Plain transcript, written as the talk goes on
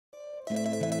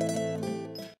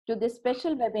to this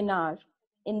special webinar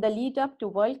in the lead up to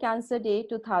World Cancer Day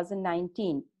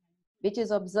 2019, which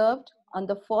is observed on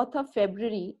the 4th of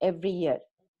February every year.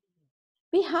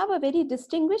 We have a very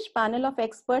distinguished panel of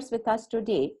experts with us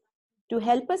today to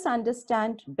help us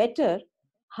understand better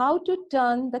how to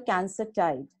turn the cancer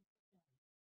tide.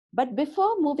 But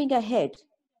before moving ahead,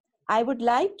 I would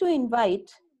like to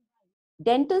invite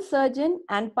dental surgeon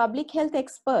and public health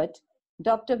expert,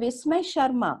 Dr. Vismay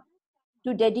Sharma,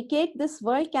 to dedicate this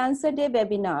World Cancer Day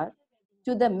webinar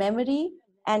to the memory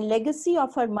and legacy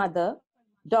of her mother,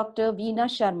 Dr. Veena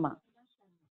Sharma.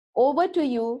 Over to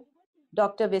you,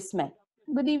 Dr. Vismay.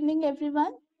 Good evening,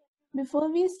 everyone.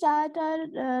 Before we start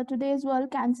our today's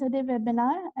World Cancer Day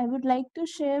webinar, I would like to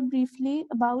share briefly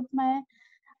about my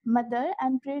mother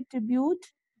and pay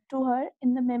tribute to her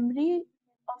in the memory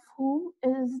of whom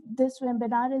this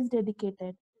webinar is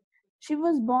dedicated. She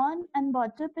was born and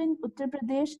brought up in Uttar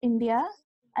Pradesh, India,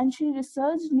 and she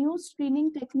researched new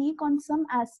screening technique on some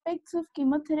aspects of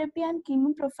chemotherapy and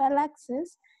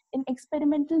chemoprophylaxis in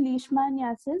experimental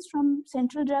leishmaniasis from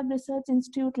Central Drug Research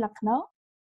Institute, Lucknow.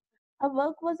 Her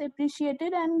work was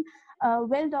appreciated and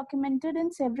well documented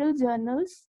in several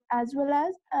journals, as well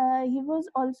as she was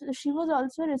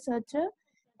also a researcher.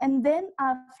 And then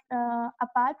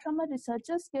apart from her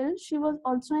researcher skills, she was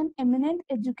also an eminent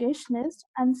educationist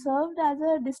and served as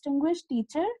a distinguished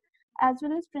teacher, as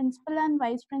well as principal and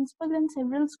vice principal in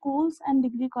several schools and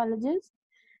degree colleges.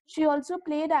 She also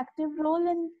played active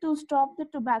role to stop the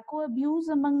tobacco abuse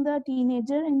among the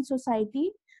teenager in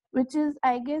society, which is,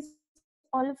 I guess,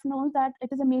 all of knows that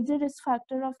it is a major risk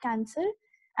factor of cancer,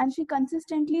 and she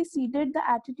consistently seeded the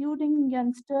attitude in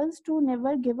youngsters to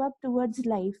never give up towards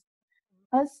life.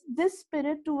 This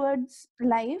spirit towards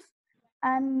life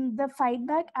and the fight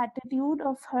back attitude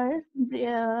of her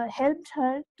helped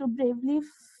her to bravely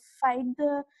fight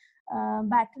the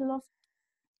battle of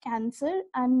cancer,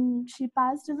 and she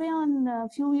passed away on a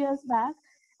few years back,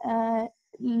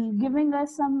 giving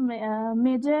us some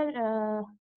major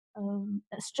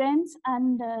strengths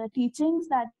and teachings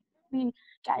that we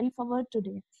carry forward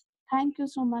today. Thank you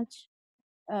so much.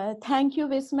 Thank you,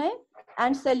 Vismay,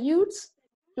 and salutes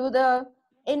to the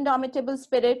indomitable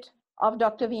spirit of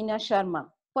Dr. Veena Sharma.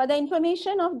 For the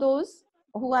information of those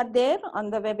who are there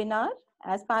on the webinar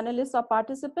as panelists or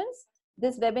participants,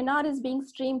 this webinar is being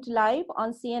streamed live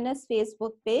on CNS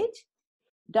Facebook page,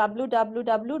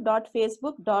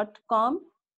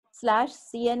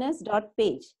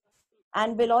 www.facebook.com/cns.page,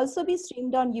 and will also be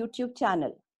streamed on YouTube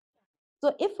channel.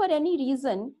 So if for any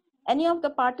reason, any of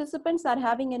the participants are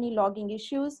having any logging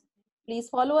issues, please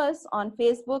follow us on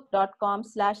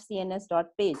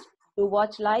facebook.com/cns.page to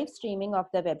watch live streaming of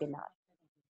the webinar.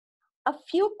 A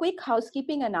few quick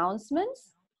housekeeping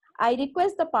announcements. I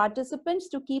request the participants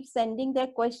to keep sending their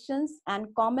questions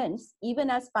and comments even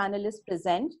as panelists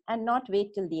present and not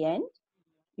wait till the end.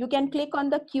 You can click on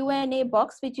the Q&A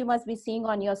box, which you must be seeing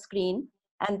on your screen,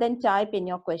 and then type in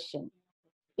your question.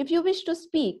 If you wish to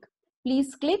speak,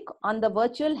 please click on the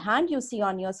virtual hand you see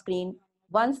on your screen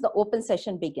once the open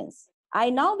session begins. I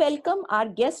now welcome our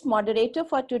guest moderator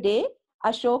for today,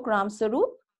 Ashok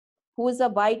Ramsarup, who is a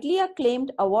widely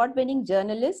acclaimed award-winning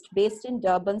journalist based in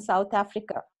Durban, South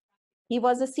Africa. He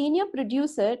was a senior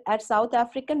producer at South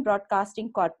African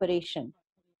Broadcasting Corporation.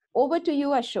 Over to you,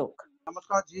 Ashok.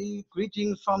 Namaskar ji,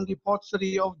 greetings from the port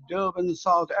city of Durban,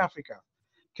 South Africa.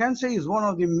 Cancer is one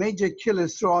of the major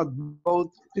killers throughout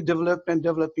both the developed and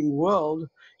developing world,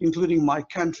 including my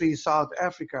country, South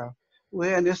Africa,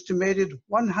 where an estimated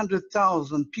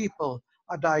 100,000 people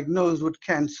are diagnosed with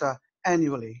cancer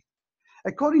annually.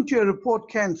 According to a report,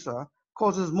 cancer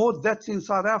causes more deaths in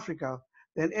South Africa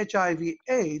than HIV,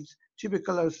 AIDS,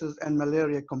 tuberculosis, and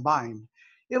malaria combined.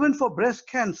 Even for breast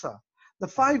cancer, the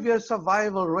 5-year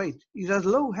survival rate is as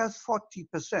low as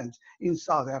 40% in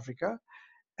South Africa.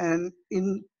 And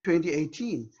in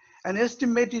 2018, an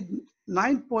estimated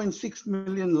 9.6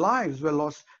 million lives were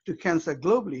lost to cancer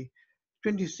globally,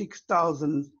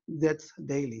 26,000 deaths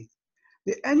daily.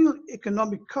 The annual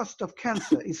economic cost of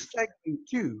cancer is staggering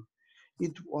too.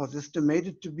 It was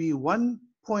estimated to be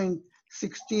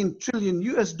 $1.16 trillion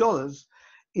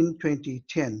in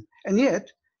 2010. And yet,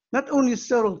 not only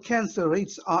several cancer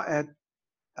rates are at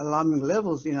alarming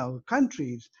levels in our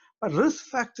countries, but risk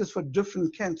factors for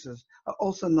different cancers are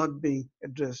also not being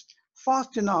addressed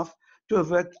fast enough to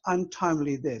avert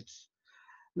untimely deaths.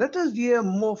 Let us hear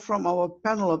more from our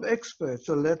panel of experts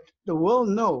to let the world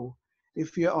know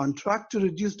if we are on track to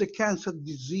reduce the cancer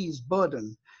disease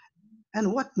burden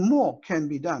and what more can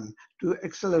be done to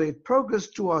accelerate progress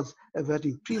towards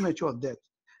averting premature death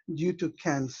due to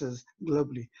cancers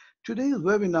globally. Today's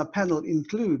webinar panel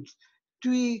includes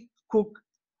Tui Cook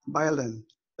Bailen,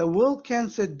 the World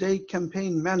Cancer Day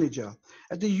Campaign Manager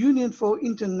at the Union for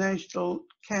International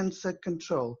Cancer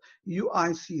Control,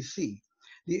 UICC,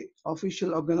 the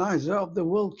official organizer of the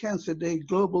World Cancer Day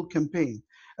Global Campaign,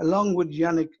 along with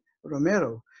Yannick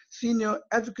Romero, Senior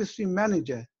Advocacy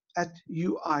Manager at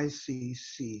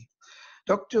UICC.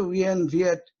 Dr.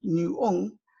 VIET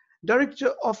NHUNG,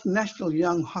 Director of National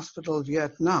Young Hospital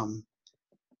Vietnam.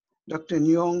 Dr.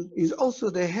 NHUNG is also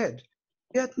the head of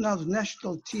Vietnam's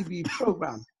National TB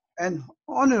Program and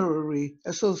honorary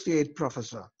associate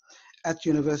professor at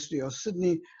University of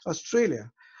Sydney,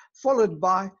 Australia, followed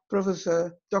by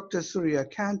Professor Dr. Surya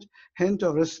Kant, head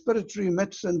of Respiratory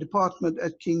Medicine Department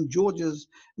at King George's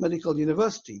Medical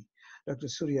University. Dr.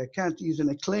 Surya Kant is an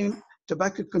acclaimed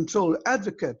tobacco control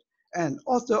advocate and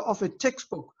author of a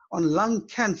textbook on lung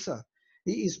cancer.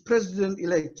 He is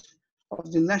president-elect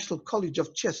of the National College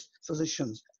of Chest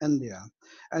Physicians, India,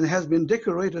 and has been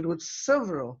decorated with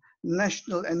several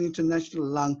national and international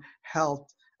lung health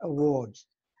awards.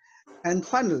 And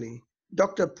finally,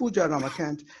 Dr. Pooja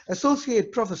Ramakant,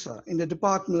 Associate Professor in the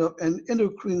Department of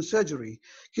Endocrine Surgery,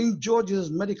 King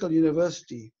George's Medical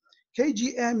University,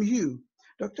 KGMU.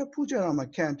 Dr. Pooja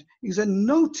Ramakant is a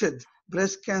noted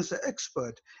breast cancer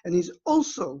expert and is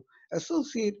also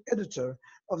Associate Editor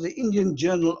of the Indian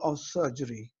Journal of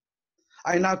Surgery.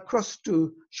 I now cross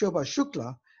to Shobha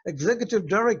Shukla, Executive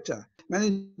Director,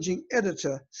 Managing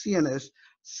Editor, CNS,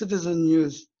 Citizen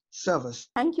News Service.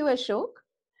 Thank you, Ashok.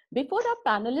 Before our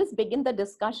panelists begin the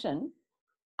discussion,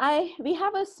 we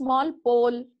have a small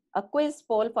poll, a quiz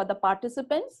poll for the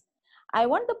participants. I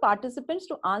want the participants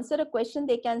to answer a question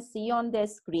they can see on their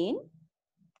screen.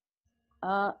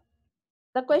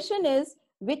 The question is,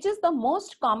 which is the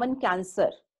most common cancer?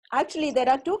 Actually, there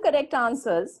are two correct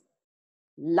answers,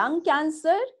 lung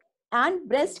cancer and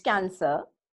breast cancer,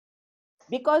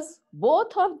 because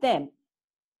both of them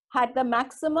had the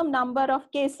maximum number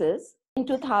of cases in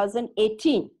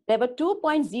 2018. There were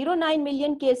 2.09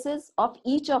 million cases of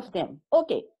each of them.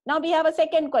 Okay, now we have a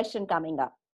second question coming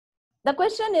up. The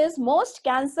question is, most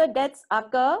cancer deaths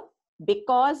occur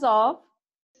because of,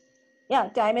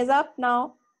 time is up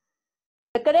now.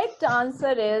 The correct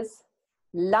answer is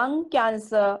lung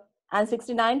cancer, and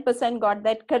 69% got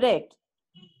that correct.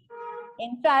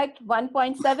 In fact,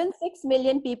 1.76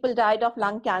 million people died of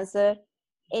lung cancer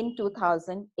in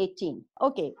 2018.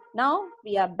 Okay, now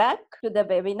we are back to the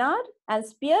webinar, and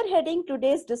spearheading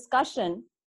today's discussion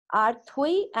are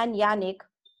Thui and Yannick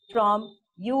from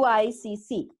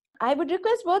UICC. I would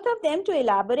request both of them to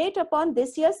elaborate upon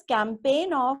this year's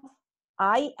campaign of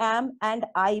I Am and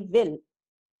I Will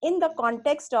in the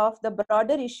context of the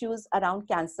broader issues around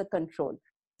cancer control.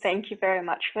 Thank you very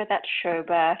much for that,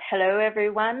 Shobha. Hello,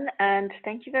 everyone, and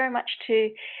thank you very much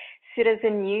to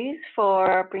Citizen News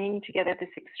for bringing together this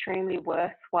extremely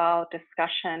worthwhile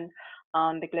discussion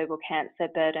on the global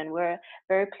cancer burden. We're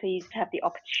very pleased to have the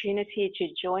opportunity to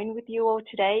join with you all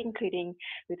today, including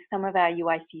with some of our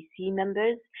UICC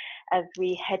members, as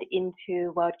we head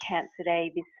into World Cancer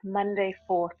Day this Monday,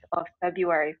 4th of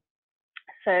February.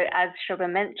 So as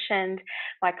Shobha mentioned,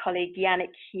 my colleague Yannick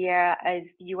here is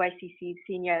the UICC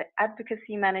Senior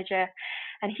Advocacy Manager,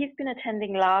 and he's been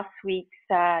attending last week's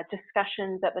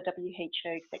discussions at the WHO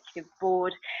Executive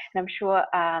Board, and I'm sure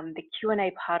the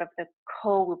Q&A part of the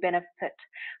call will benefit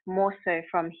more so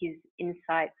from his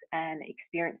insights and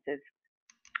experiences.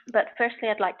 But firstly,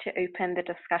 I'd like to open the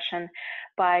discussion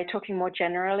by talking more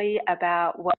generally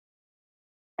about what,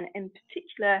 and in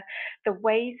particular, the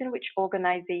ways in which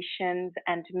organizations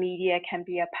and media can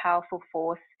be a powerful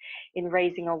force in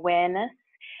raising awareness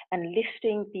and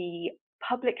lifting the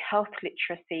public health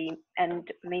literacy and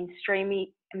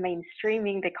mainstreaming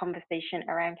the conversation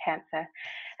around cancer,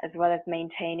 as well as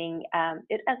maintaining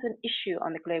it as an issue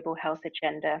on the global health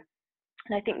agenda.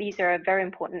 And I think these are very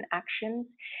important actions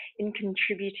in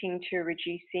contributing to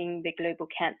reducing the global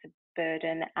cancer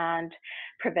burden and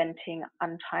preventing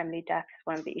untimely deaths,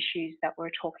 one of the issues that we're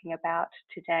talking about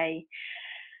today.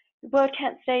 World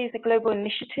Cancer Day is a global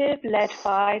initiative led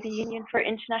by the Union for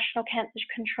International Cancer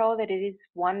Control, that it is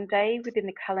one day within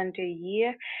the calendar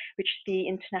year which the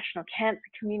international cancer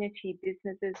community,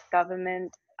 businesses,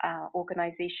 governments,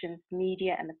 organizations,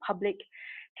 media, and the public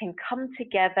can come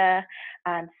together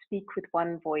and speak with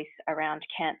one voice around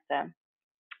cancer.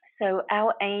 So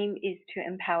our aim is to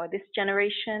empower this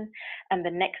generation and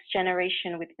the next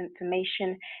generation with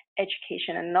information,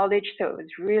 education, and knowledge. So it was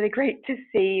really great to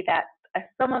see that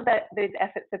some of those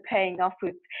efforts are paying off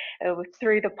with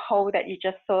through the poll that you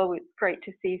just saw. It's great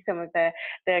to see some of the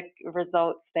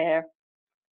results there.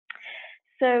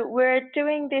 So we're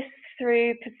doing this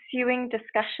through pursuing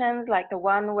discussions like the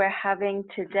one we're having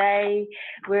today,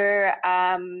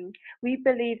 we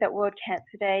believe that World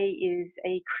Cancer Day is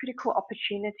a critical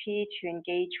opportunity to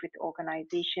engage with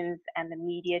organizations and the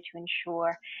media to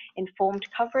ensure informed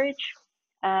coverage,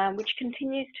 which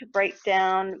continues to break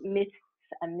down myths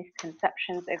and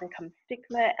misconceptions, overcome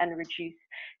stigma, and reduce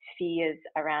fears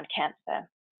around cancer.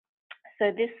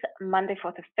 So this Monday,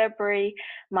 4th of February,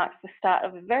 marks the start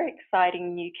of a very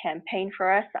exciting new campaign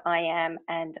for us, I Am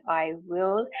and I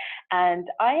Will. And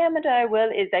I Am and I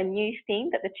Will is a new theme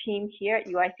that the team here at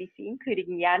UICC,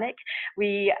 including Yannick,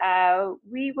 we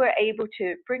were able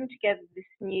to bring together this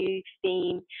new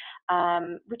theme,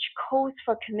 which calls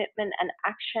for commitment and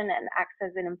action and acts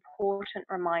as an important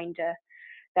reminder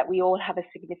that we all have a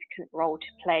significant role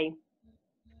to play.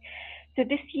 So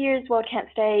this year's World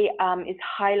Cancer Day is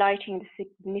highlighting the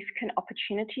significant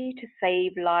opportunity to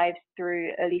save lives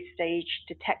through early stage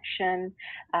detection,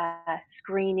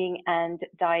 screening and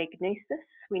diagnosis.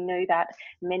 We know that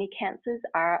many cancers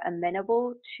are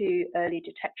amenable to early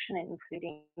detection,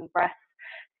 including breast,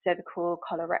 cervical,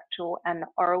 colorectal and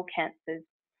oral cancers.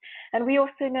 And we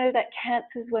also know that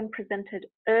cancers, when presented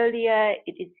earlier,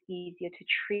 it is easier to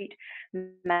treat,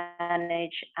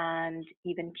 manage and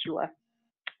even cure.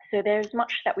 So there's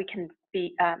much that can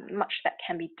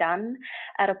be done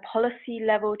at a policy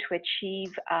level to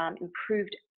achieve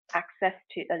improved access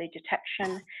to early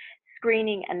detection,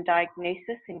 screening and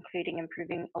diagnosis, including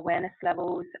improving awareness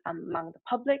levels among the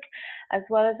public, as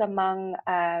well as among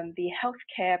the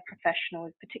healthcare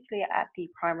professionals, particularly at the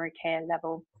primary care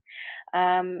level.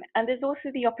 And there's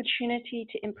also the opportunity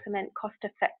to implement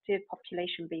cost-effective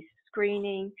population-based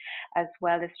screening, as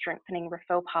well as strengthening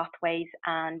referral pathways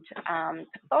and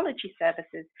pathology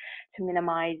services to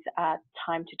minimize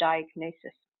time to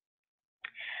diagnosis.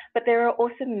 But there are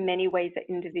also many ways that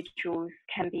individuals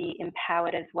can be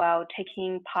empowered as well,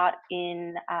 taking part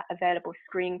in available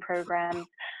screening programs,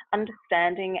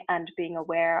 understanding and being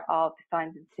aware of the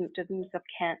signs and symptoms of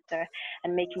cancer,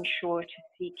 and making sure to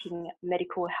seeking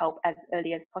medical help as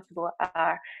early as possible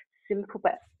are simple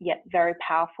but yet very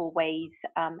powerful ways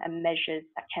and measures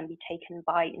that can be taken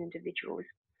by individuals.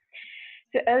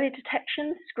 So early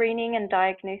detection, screening and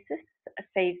diagnosis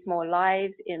saves more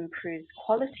lives, improves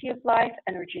quality of life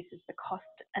and reduces the cost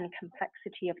and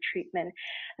complexity of treatment.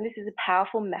 And this is a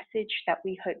powerful message that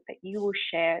we hope that you will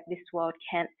share this World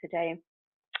Cancer Day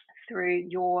through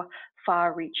your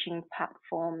far-reaching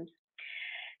platforms.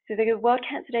 So the World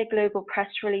Cancer Day Global Press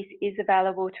Release is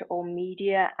available to all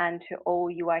media and to all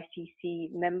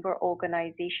UICC member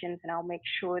organizations, and I'll make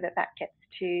sure that that gets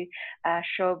to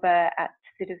Shobha at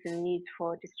Citizen News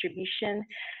for distribution.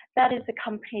 That is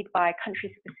accompanied by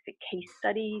country-specific case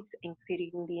studies,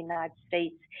 including the United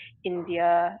States,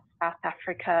 India, South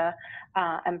Africa,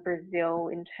 and Brazil,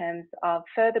 in terms of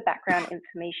further background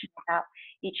information about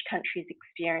each country's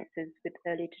experiences with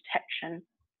early detection.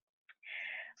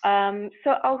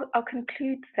 So I'll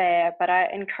conclude there, but I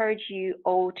encourage you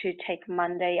all to take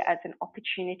Monday as an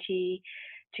opportunity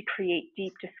to create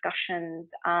deep discussions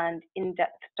and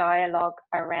in-depth dialogue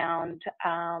around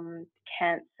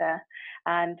cancer.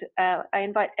 And I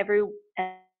invite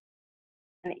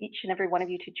each and every one of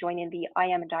you to join in the I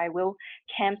Am and I Will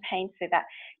campaign, so that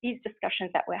these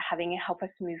discussions that we're having help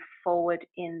us move forward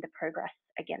in the progress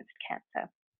against cancer.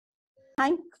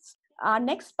 Thanks. Our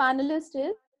next panelist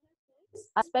is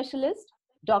a specialist,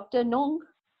 Dr. Nhung.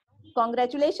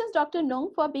 Congratulations, Dr.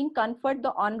 Nhung, for being conferred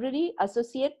the honorary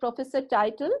associate professor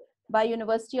title by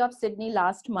University of Sydney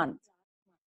last month.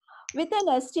 With an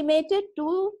estimated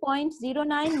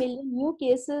 2.09 million new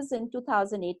cases in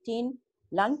 2018,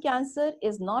 lung cancer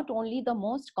is not only the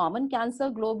most common cancer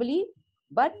globally,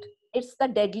 but it's the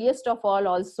deadliest of all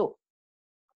also.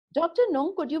 Dr.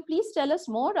 Nhung, could you please tell us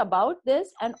more about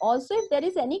this, and also if there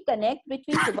is any connect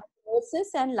between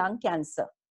tuberculosis and lung cancer?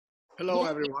 Hello, Yes.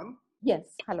 everyone.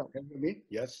 Yes, hello. Can you hear me?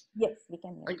 Yes. Yes, we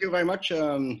can hear. Thank you very much.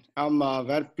 I'm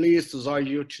very pleased to join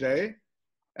you today,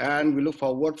 and we look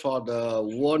forward for the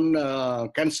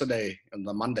World Cancer Day on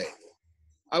the Monday.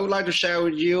 I would like to share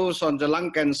with you on the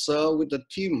lung cancer with the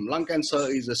team. Lung cancer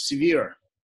is a severe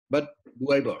but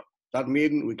doable. That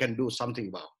means we can do something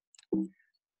about.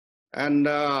 And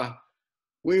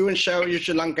we will share with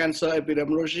you lung cancer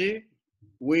epidemiology.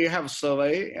 We have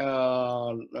surveyed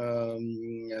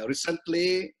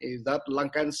recently is that lung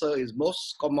cancer is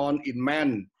most common in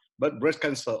men, but breast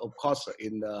cancer, of course,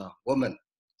 in women.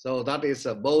 So that is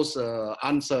both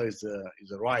answer is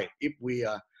right if we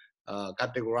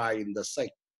categorize in the sex.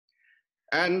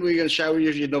 And we can share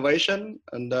with you innovation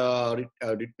and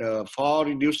for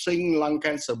reducing lung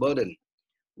cancer burden.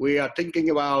 We are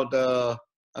thinking about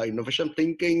innovation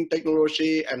thinking,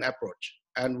 technology, and approach.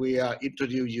 And we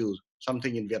introduce you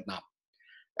something in Vietnam.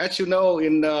 As you know,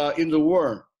 in the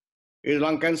world,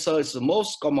 lung cancer is the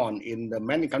most common in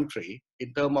many countries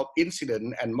in terms of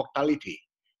incidence and mortality.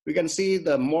 We can see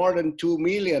the more than 2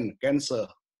 million cancer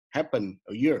happen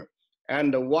a year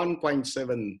and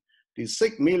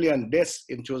 1.76 million deaths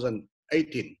in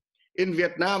 2018. In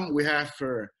Vietnam, we have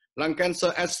lung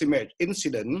cancer estimate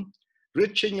incidence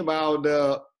reaching about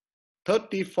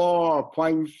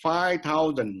 34.5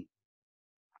 thousand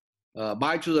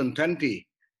by 2020.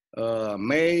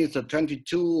 Male is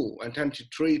 22 and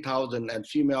 23,000, and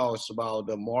females about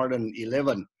more than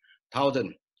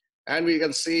 11,000. And we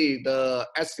can see the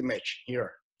estimate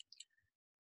here.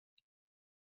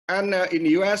 And in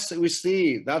the US, we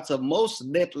see that's the most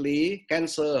deadly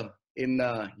cancer in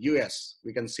US,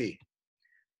 we can see.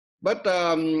 But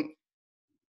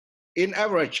in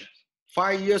average,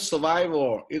 5-year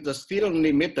survival is still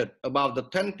limited about the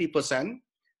 20%.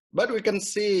 But we can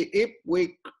see if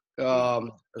we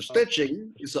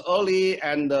staging is early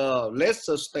and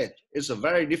lesser stage is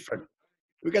very different.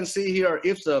 We can see here,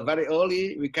 if it's very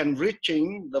early, we can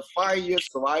reaching the 5-year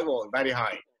survival very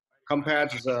high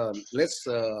compared to the less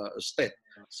stage.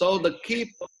 So the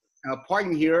key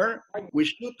point here, we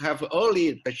should have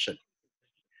early detection.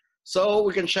 So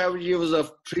we can share with you the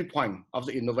 3 points of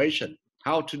the innovation,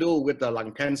 how to do with the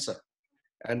lung cancer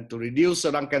and to reduce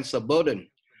the lung cancer burden.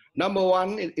 Number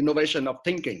 1 is innovation of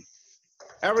thinking.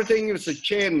 Everything is a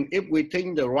change if we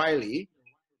think the rightly.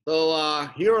 So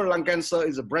here lung cancer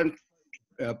is a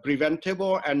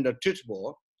preventable and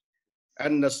treatable.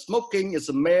 And the smoking is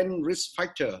the main risk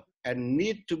factor and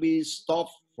need to be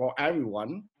stopped for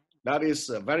everyone. That is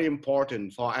very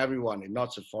important for everyone,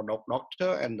 not just for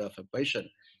doctor and for patient.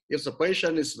 If the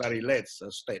patient is very late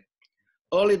stage,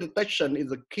 early detection is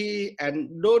the key,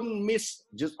 and don't miss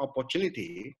this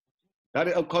opportunity. That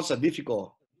is, of course,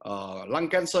 difficult. Lung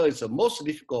cancer is the most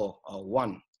difficult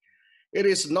one. It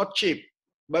is not cheap,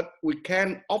 but we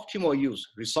can optimal use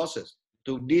resources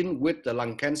to deal with the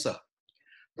lung cancer.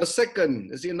 The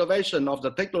second is the innovation of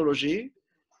the technology.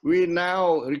 We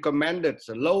now recommended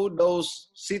the low-dose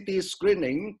CT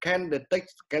screening can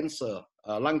detect cancer,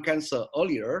 lung cancer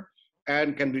earlier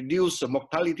and can reduce the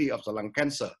mortality of the lung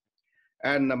cancer.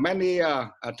 And many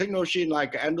technology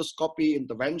like endoscopy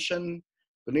intervention,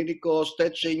 clinical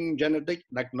staging, genetic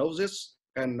diagnosis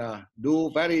can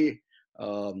do very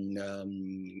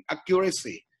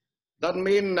accuracy. That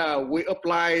means we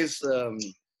apply,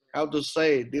 how to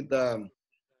say,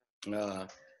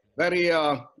 very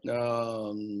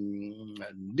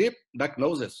deep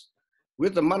diagnosis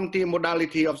with the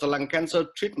multi-modality of the lung cancer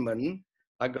treatment,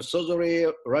 like surgery,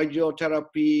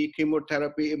 radiotherapy,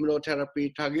 chemotherapy,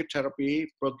 immunotherapy, target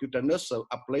therapy, percutaneous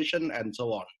ablation, and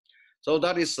so on. So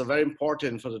that is very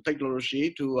important for the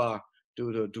technology to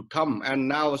come and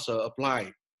now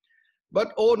apply.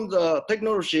 But all the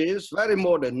technology is very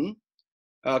modern,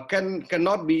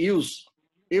 cannot be used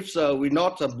if we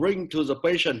not bring to the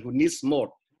patient who needs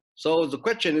more. So the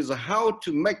question is how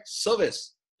to make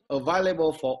service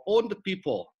available for all the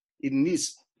people in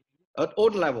needs at all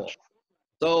level.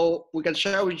 So we can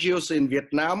share with you in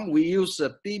Vietnam, we use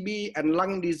the TB and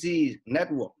lung disease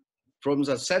network from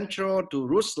the central to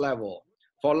root level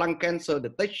for lung cancer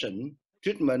detection,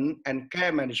 treatment, and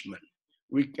care management.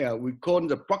 We call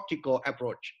the practical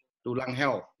approach to lung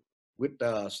health with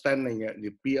standing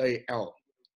the PAL.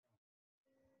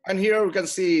 And here we can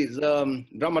see the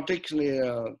dramatically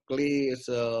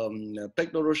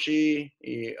technology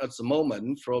at the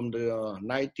moment from the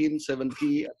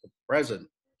 1970 at the present.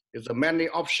 It's a many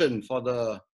options for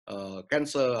the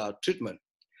cancer treatment.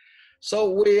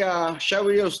 So we share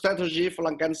with you strategy for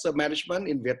lung cancer management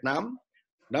in Vietnam.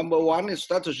 Number 1 is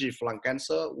strategy for lung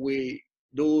cancer. We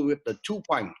do with the 2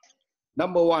 points.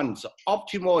 Number 1 is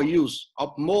optimal use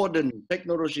of modern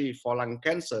technology for lung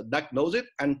cancer diagnosis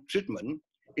and treatment.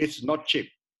 It's not cheap.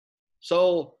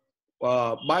 So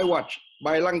by what?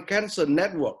 By lung cancer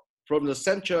network from the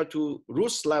center to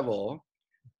root level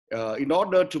in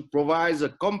order to provide a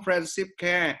comprehensive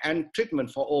care and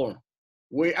treatment for all.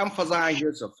 We emphasize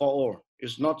here for all.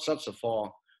 It's not such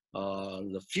for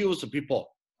the few people.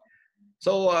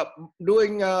 So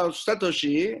doing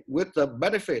strategy with the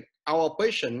benefit, our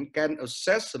patient can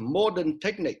access modern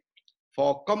technique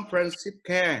for comprehensive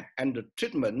care and the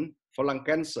treatment for lung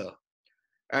cancer,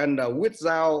 and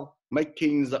without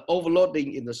making the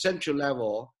overloading in the central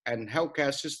level and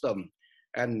healthcare system,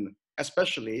 and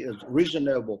especially at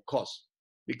reasonable cost.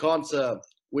 Because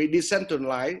we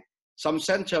decentralize, some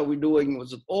center we're doing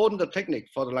with all the technique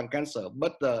for the lung cancer,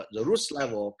 but the root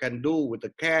level can do with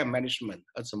the care management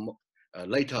as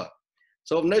later.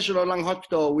 So National Lung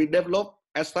Hospital, we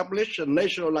established a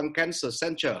National Lung Cancer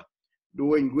Center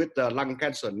doing with the Lung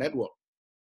Cancer Network.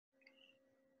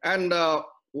 And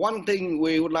one thing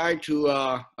we would like to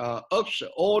urge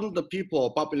all the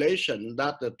population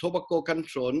that the tobacco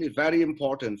control is very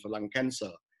important for lung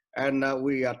cancer. And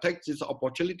we take this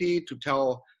opportunity to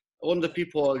tell all the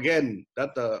people again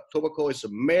that the tobacco is the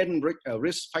main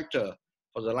risk factor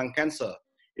for the lung cancer.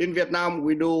 In Vietnam,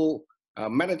 we do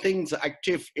many things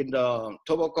active in the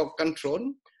tobacco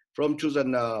control from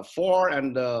 2004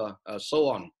 and so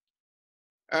on.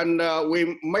 And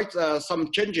we make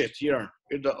some changes here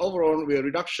in the overall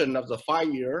reduction of the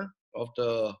 5 year of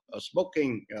the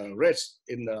smoking rates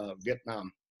in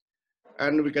Vietnam.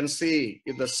 And we can see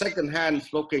in the second-hand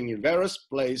smoking in various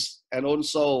places, and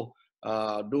also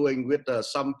doing with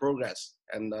some progress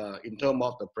and in terms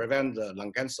of the prevent the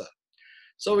lung cancer.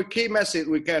 So the key message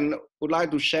would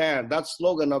like to share, that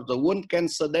slogan of the World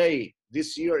Cancer Day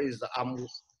this year is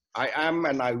I am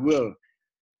and I will.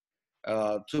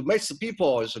 To make the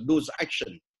people do the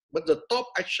action. But the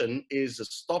top action is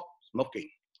stop smoking.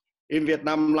 In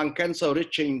Vietnam, lung cancer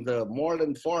reaching the more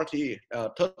than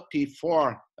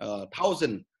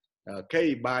 34,000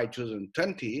 K by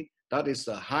 2020. That is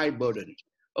a high burden.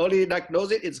 Early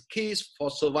diagnosis is key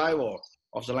for survival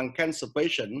of the lung cancer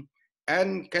patient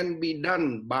and can be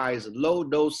done by the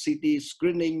low-dose CT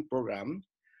screening program.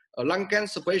 A lung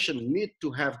cancer patient needs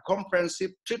to have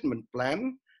comprehensive treatment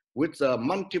plan with a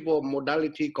multiple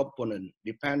modality component,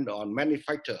 depend on many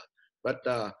factors. But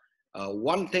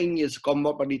one thing is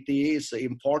comorbidity is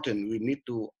important. We need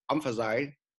to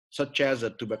emphasize, such as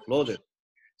tuberculosis.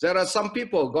 There are some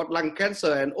people got lung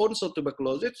cancer and also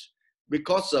tuberculosis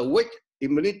because weak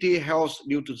immunity health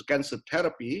due to cancer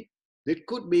therapy. It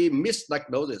could be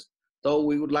misdiagnosis. So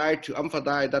we would like to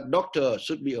emphasize that doctors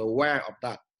should be aware of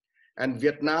that. And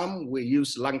Vietnam, we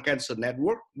use lung cancer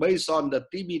network based on the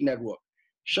TB network,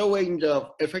 showing the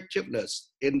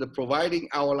effectiveness in the providing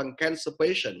our lung cancer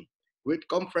patient with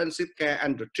comprehensive care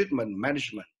and the treatment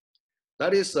management.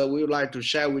 That is we would like to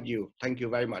share with you. Thank you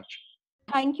very much.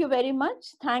 Thank you very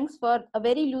much. Thanks for a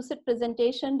very lucid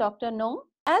presentation, Dr. Nong.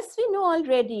 As we know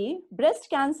already, breast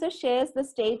cancer shares the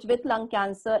stage with lung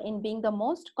cancer in being the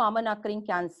most common occurring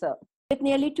cancer, with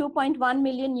nearly 2.1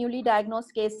 million newly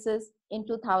diagnosed cases in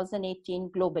 2018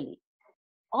 globally.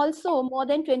 Also, more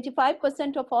than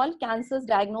 25% of all cancers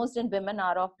diagnosed in women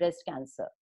are of breast cancer.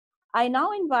 I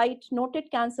now invite noted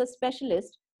cancer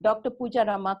specialist, Dr. Pooja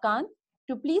Ramakant,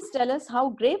 to please tell us how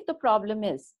grave the problem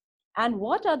is and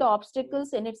what are the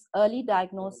obstacles in its early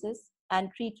diagnosis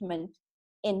and treatment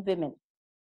in women.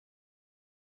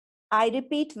 I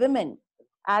repeat, women,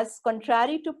 as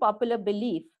contrary to popular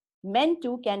belief, men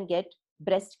too can get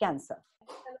breast cancer.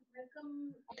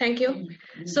 Thank you.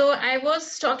 So I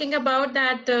was talking about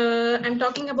that, I'm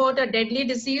talking about a deadly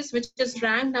disease which is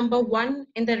ranked #1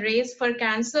 in the race for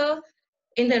cancer.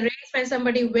 In the race when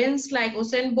somebody wins, like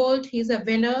Usain Bolt, he's a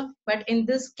winner, but in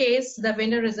this case, the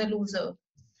winner is a loser.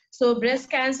 So breast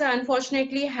cancer,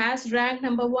 unfortunately, has ranked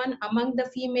 #1 among the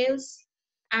females.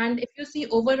 And if you see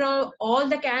overall, all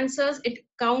the cancers, it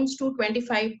counts to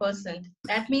 25%.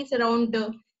 That means around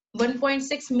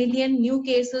 1.6 million new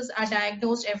cases are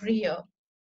diagnosed every year.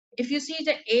 If you see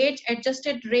the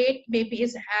age-adjusted rate, maybe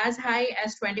is as high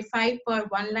as 25 per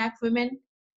 1 lakh women.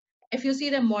 If you see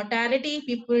the mortality,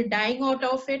 people dying out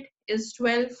of it is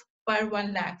 12 per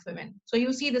 1 lakh women. So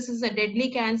you see this is a deadly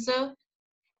cancer.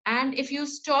 And if you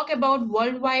talk about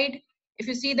worldwide, if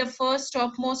you see the first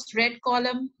topmost red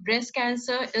column, breast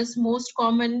cancer is most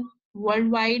common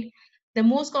worldwide. The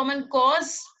most common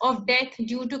cause of death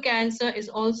due to cancer is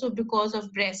also because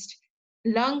of breast.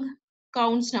 Lung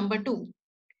counts #2.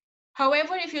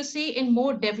 However, if you see in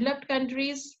more developed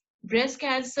countries, breast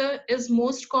cancer is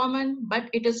most common, but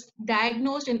it is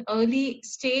diagnosed in early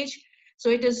stage. So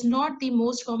it is not the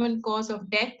most common cause of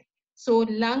death. So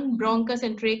lung, bronchus,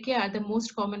 and trachea are the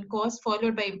most common cause,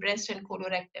 followed by breast and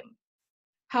colorectum.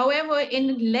 However,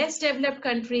 in less developed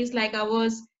countries like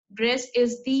ours, breast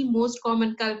is the most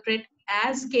common culprit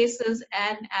as cases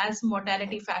and as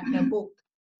mortality factor both.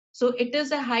 So it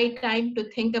is a high time to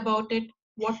think about it,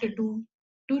 what to do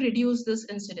to reduce this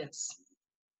incidence.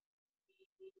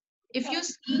 If you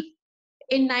see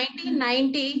in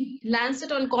 1990,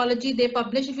 Lancet Oncology, they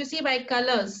published, if you see by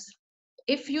colors,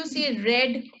 if you see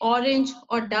red, orange,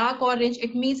 or dark orange,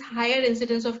 it means higher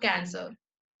incidence of cancer.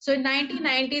 So in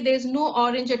 1990, there's no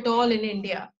orange at all in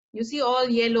India. You see all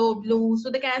yellow, blue, so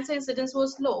the cancer incidence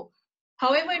was low.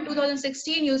 However, in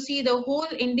 2016, you see the whole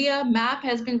India map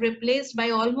has been replaced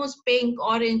by almost pink,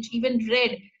 orange, even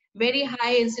red, very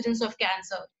high incidence of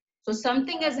cancer. So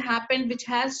something has happened which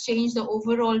has changed the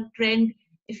overall trend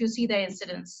if you see the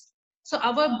incidence. So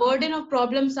our burden of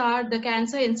problems are the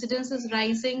cancer incidence is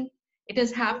rising. It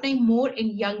is happening more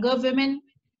in younger women.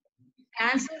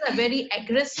 Cancers are very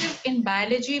aggressive in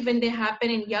biology when they happen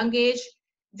in young age.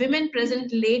 Women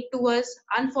present late to us.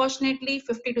 Unfortunately,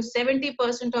 50 to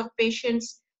 70% of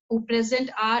patients who present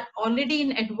are already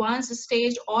in advanced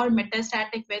stage or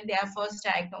metastatic when they are first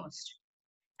diagnosed.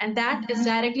 And that is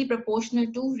directly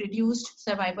proportional to reduced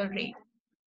survival rate.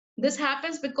 This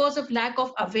happens because of lack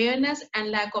of awareness and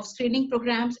lack of screening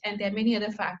programs, and there are many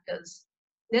other factors.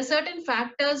 There are certain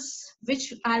factors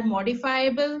which are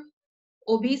modifiable.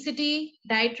 Obesity,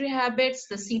 dietary habits,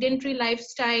 the sedentary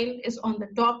lifestyle is on the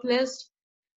top list.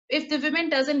 If the woman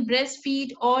doesn't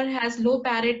breastfeed or has low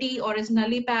parity or is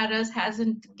nulliparous,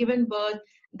 hasn't given birth,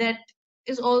 that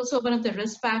is also one of the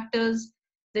risk factors.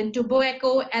 Then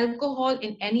tobacco, alcohol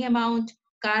in any amount,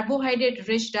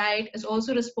 carbohydrate-rich diet is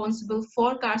also responsible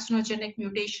for carcinogenic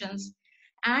mutations.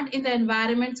 And in the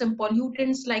environment, some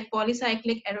pollutants like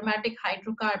polycyclic aromatic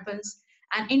hydrocarbons.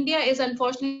 And India is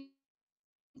unfortunately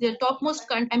the topmost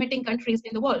emitting countries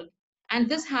in the world. And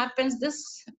this happens, this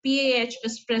PAH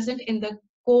is present in the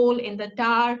coal, in the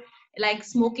tar, like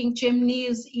smoking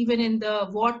chimneys, even in the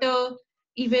water,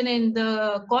 even in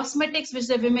the cosmetics which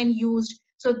the women used.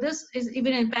 So this is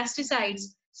even in pesticides.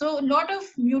 So a lot of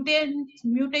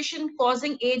mutation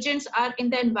causing agents are in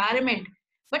the environment,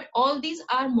 but all these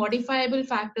are modifiable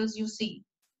factors you see.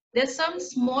 There's some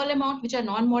small amount which are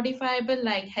non-modifiable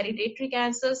like hereditary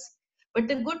cancers, but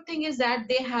the good thing is that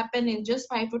they happen in just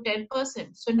 5 to 10%.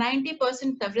 So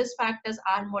 90% of risk factors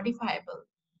are modifiable.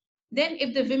 Then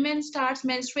if the woman starts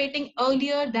menstruating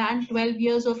earlier than 12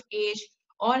 years of age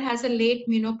or has a late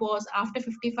menopause after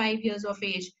 55 years of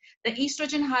age, the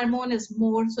estrogen hormone is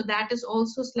more, so that is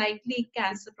also slightly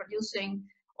cancer producing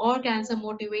or cancer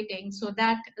motivating. So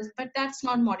that is, but that's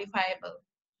not modifiable.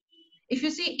 If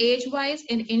you see age-wise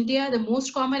in India, the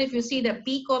most common, if you see the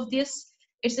peak of this,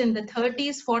 it's in the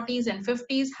 30s, 40s, and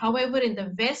 50s. However, in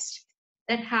the West,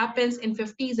 that happens in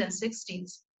 50s and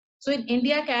 60s. So in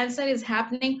India, cancer is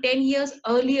happening 10 years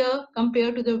earlier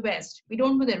compared to the West. We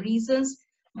don't know the reasons,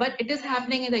 but it is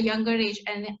happening in the younger age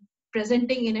and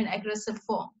presenting in an aggressive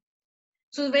form.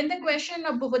 So when the question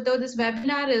about this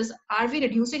webinar is, are we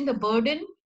reducing the burden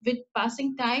with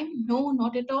passing time? No,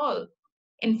 not at all.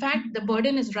 In fact, the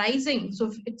burden is rising,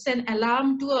 so it's an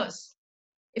alarm to us.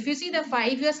 If you see the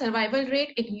 5-year survival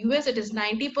rate, in US it is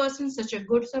 90%, such a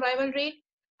good survival rate.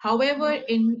 However,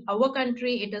 in our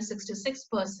country, it is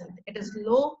 66%. It is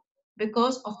low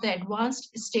because of the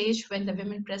advanced stage when the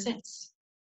women presents.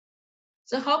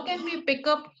 So how can we pick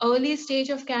up early stage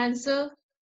of cancer?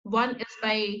 One is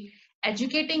by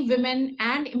educating women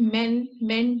and men.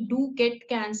 Men do get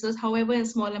cancers, however, in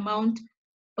small amount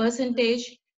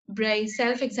percentage. By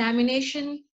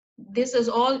self-examination. This is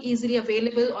all easily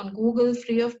available on Google,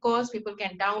 free of cost. People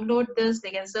can download this,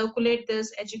 they can circulate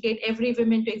this, educate every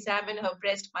woman to examine her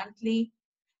breast monthly.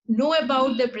 Know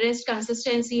about the breast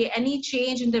consistency, any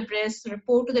change in the breast,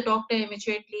 report to the doctor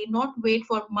immediately, not wait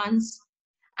for months.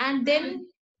 And then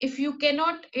if you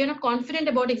cannot, you're not confident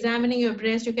about examining your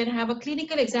breast, you can have a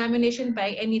clinical examination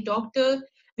by any doctor,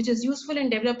 which is useful in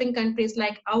developing countries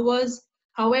like ours.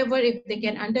 However, if they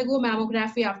can undergo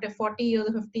mammography after 40 years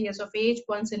or 50 years of age,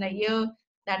 once in a year,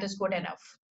 that is good enough.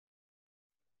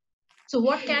 So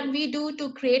what can we do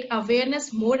to create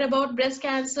awareness more about breast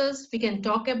cancers? We can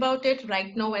talk about it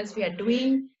right now as we are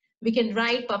doing. We can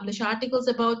write, publish articles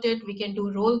about it. We can do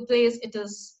role plays. It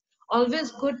is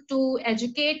always good to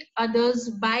educate others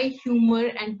by humor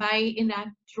and by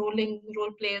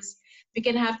role plays. We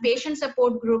can have patient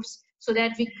support groups so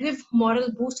that we give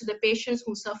moral boost to the patients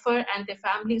who suffer and their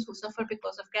families who suffer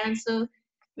because of cancer.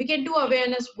 We can do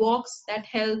awareness walks that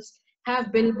helps,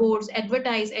 have billboards,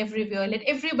 advertise everywhere, let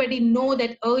everybody know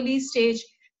that early stage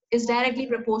is directly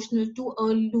proportional to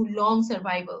early to long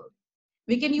survival.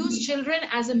 We can use children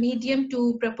as a medium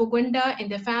to propaganda in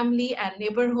the family and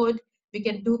neighborhood. We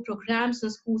can do programs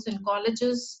in schools and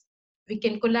colleges. We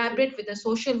can collaborate with the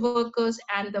social workers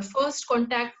and the first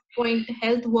contact point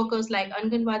health workers like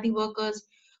Anganwadi workers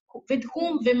with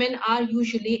whom women are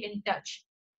usually in touch.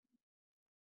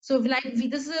 So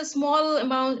this is a small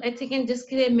amount, I think, in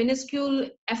just a minuscule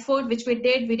effort which we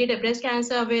did a breast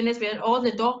cancer awareness where all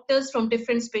the doctors from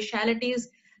different specialities,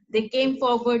 they came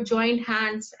forward, joined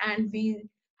hands, and we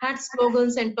had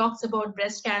slogans and talks about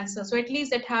breast cancer. So at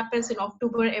least that happens in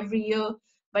October every year,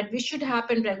 but we should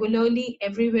happen regularly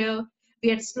everywhere. We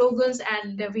had slogans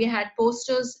and we had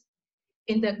posters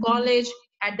in the college,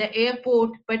 at the airport,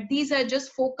 but these are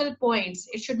just focal points.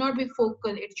 It should not be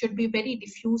focal. It should be very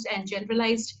diffuse and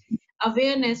generalized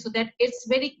awareness so that it's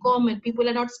very common. People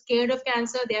are not scared of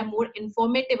cancer, they are more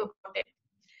informative about it.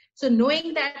 So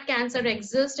knowing that cancer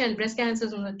exists and breast cancer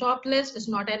is on the top list is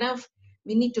not enough.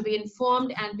 We need to be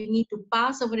informed and we need to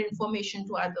pass our information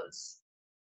to others.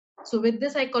 So with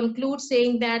this, I conclude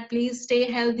saying that please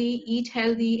stay healthy, eat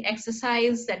healthy,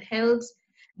 exercise, that helps.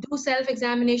 Do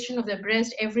self-examination of the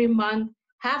breast every month.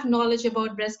 Have knowledge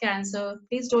about breast cancer.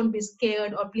 Please don't be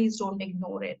scared or please don't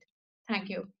ignore it. Thank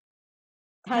you.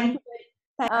 Thank you.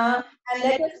 And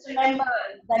let us remember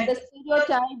that the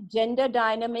stereotype gender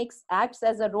dynamics acts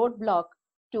as a roadblock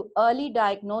to early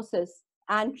diagnosis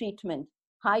and treatment.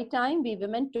 High time we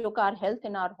women took our health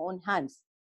in our own hands.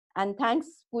 And thanks,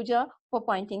 Pooja, for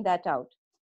pointing that out.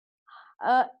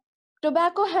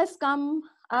 Tobacco has come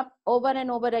up over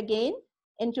and over again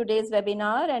in today's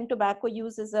webinar, and tobacco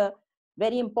use is a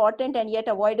very important and yet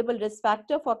avoidable risk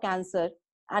factor for cancer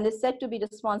and is said to be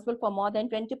responsible for more than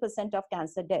 20% of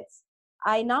cancer deaths.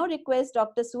 I now request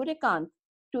Dr. Surya Kant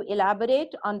to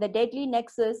elaborate on the deadly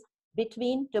nexus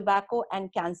between tobacco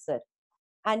and cancer.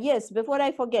 And yes, before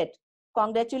I forget,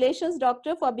 congratulations,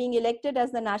 Doctor, for being elected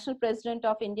as the National President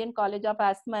of Indian College of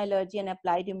Asthma, Allergy and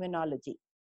Applied Immunology.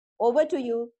 Over to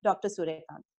you, Dr. Surya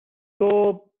Kant.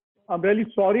 So I'm really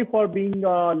sorry for being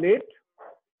late.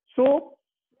 So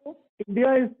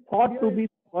India is thought to be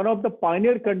one of the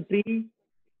pioneer countries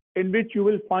in which you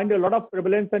will find a lot of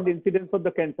prevalence and incidence of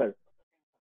the cancer.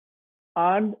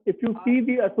 And if you see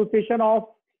the association of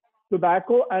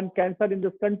tobacco and cancer in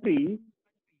this country,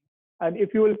 and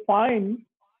if you will find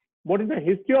what is the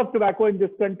history of tobacco in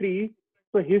this country,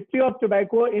 so history of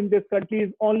tobacco in this country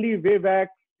is only way back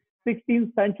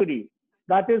 16th century.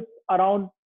 That is around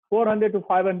 400 to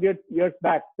 500 years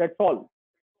back, that's all.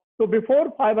 So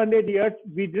before 500 years,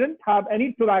 we didn't have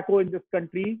any tobacco in this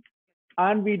country,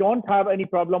 and we don't have any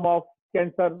problem of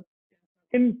cancer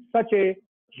in such a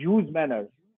huge manner.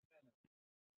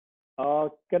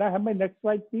 Can I have my next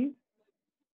slide, please?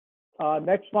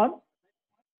 Next one.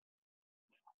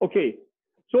 Okay,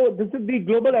 so this is the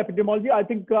global epidemiology. I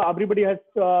think everybody has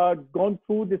gone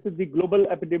through. This is the global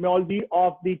epidemiology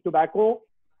of the tobacco.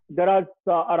 There are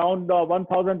around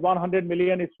 1,100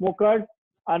 million smokers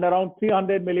and around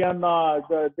 300 million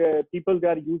the people they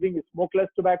are using smokeless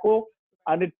tobacco,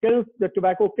 and it kills, the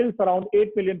tobacco kills around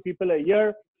 8 million people a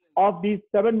year. Of these,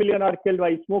 7 million are killed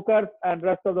by smokers and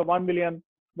rest of the 1 million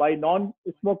by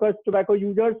non-smokers tobacco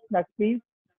users. Next, please.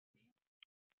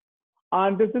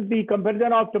 And this is the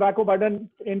comparison of tobacco burden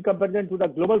in comparison to the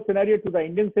global scenario, to the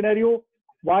Indian scenario.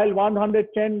 While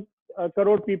 110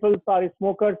 crore people are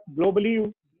smokers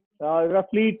globally,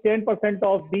 roughly 10%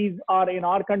 of these are in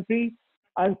our country.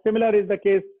 And similar is the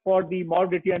case for the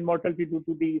morbidity and mortality due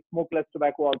to the smokeless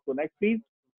tobacco also. Next, please.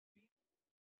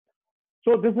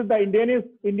 So this is the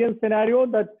Indian scenario,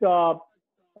 that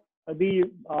the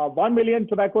 1 million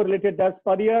tobacco-related deaths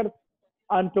per year,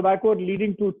 and tobacco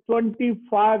leading to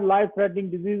 25 life-threatening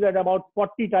diseases and about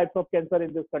 40 types of cancer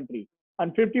in this country.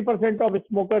 And 50% of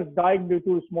smokers dying due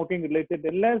to smoking-related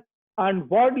illness, and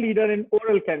world leader in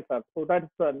oral cancer. So that's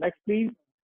next, please.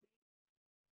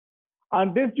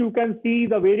 And this you can see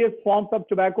the various forms of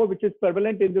tobacco which is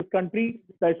prevalent in this country.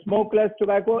 The smokeless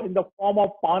tobacco in the form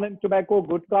of pan and tobacco,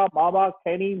 gutka, baba,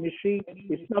 kheni, mishri,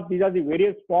 snuff. These are the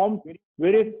various forms,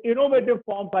 various innovative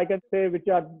forms I can say which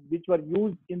were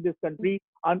used in this country,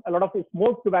 and a lot of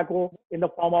smoked tobacco in the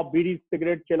form of bidi,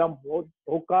 cigarette, chilam,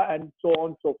 hookah, and so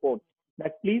on and so forth.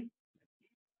 Next, please.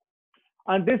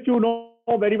 And this you know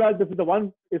very well. This is the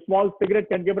one small cigarette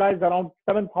can give rise around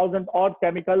 7,000 odd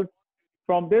chemicals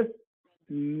from this.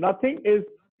 Nothing is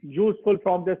useful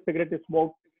from this cigarette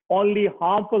smoke. Only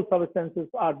harmful substances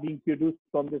are being produced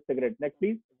from this cigarette. Next,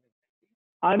 please.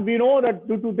 And we know that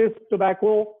due to this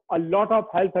tobacco, a lot of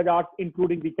health hazards,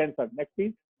 including the cancer. Next,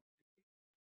 please.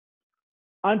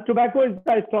 And tobacco is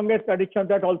the strongest addiction,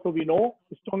 that also we know,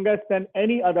 strongest than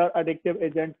any other addictive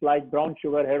agents like brown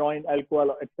sugar, heroin,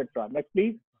 alcohol, etc. Next,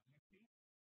 please.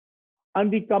 And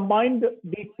the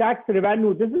tax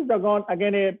revenue, this is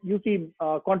again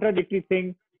a contradictory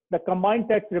thing. The combined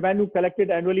tax revenue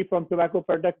collected annually from tobacco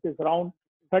products is around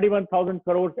 31,000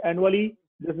 crores annually.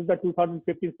 This is the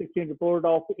 2015-16 report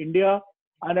of India.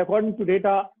 And according to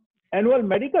data, annual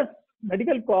medical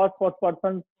cost for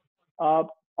persons, of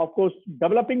course,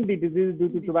 developing the disease due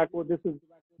to tobacco, this is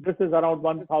around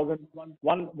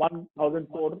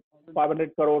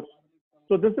 1,500 crores.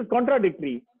 So this is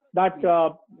contradictory. That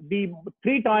the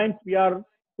 3 times we are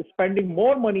spending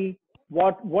more money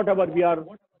whatever we are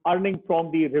earning from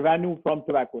the revenue from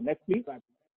tobacco. Next, please.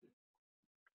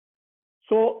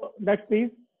 So next,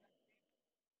 please.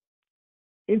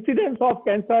 Incidence of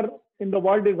cancer in the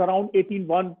world is around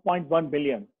 181.1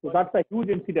 billion. So that's a huge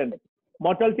incidence.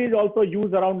 Mortality is also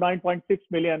huge, around 9.6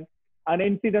 million. And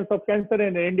incidence of cancer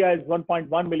in India is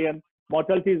 1.1 million.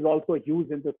 Mortality is also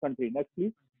huge in this country. Next,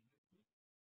 please.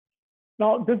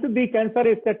 Now, this is the cancer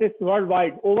statistics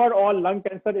worldwide. Overall, lung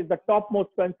cancer is the topmost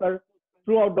cancer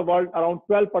throughout the world. Around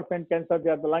 12% cancer,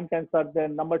 they are the lung cancer.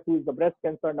 Then number 2 is the breast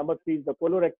cancer. Number 3 is the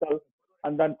colorectal.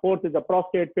 And then 4th is the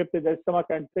prostate. 5th is the stomach.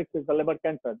 And 6th is the liver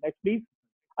cancer. Next, please.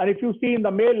 And if you see in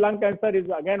the male, lung cancer is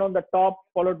again on the top,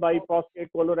 followed by prostate,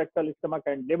 colorectal, stomach,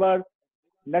 and liver.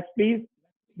 Next, please.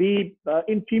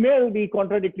 In female, the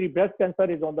contradictory breast cancer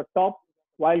is on the top,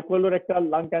 while colorectal,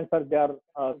 lung cancer, they are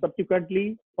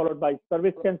subsequently followed by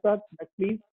cervix cancer. Next,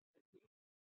 please.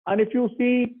 And if you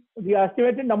see, the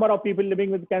estimated number of people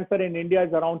living with cancer in India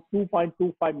is around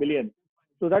 2.25 million.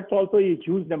 So that's also a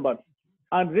huge number.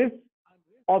 And risk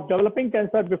of developing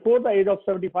cancer before the age of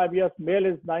 75 years, male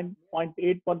is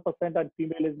 9.81% and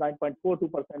female is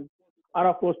 9.42%. And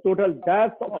of course, total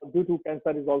deaths due to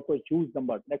cancer is also a huge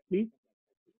number. Next, please.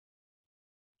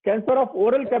 Cancer of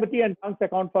oral cavity and lungs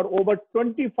account for over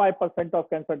 25% of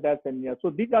cancer deaths in India.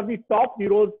 So these are the top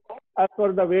zeros as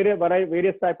far as the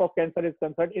various type of cancer is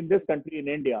concerned in this country, in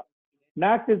India.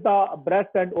 Next is the breast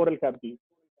and oral cavity.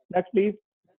 Next, please.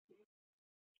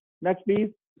 Next, please.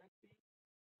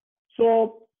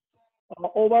 So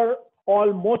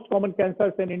overall, most common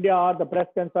cancers in India are the breast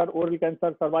cancer, oral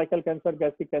cancer, cervical cancer,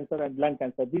 gastric cancer, and lung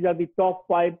cancer. These are the top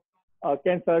 5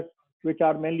 cancers which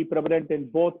are mainly prevalent in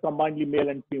both combinedly male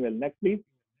and female. Next, please.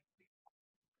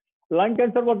 Lung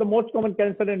cancer was the most common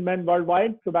cancer in men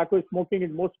worldwide. Tobacco smoking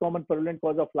is most common prevalent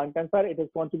cause of lung cancer. It has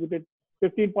contributed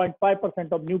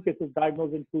 15.5% of new cases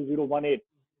diagnosed in 2018.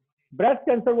 Breast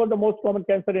cancer was the most common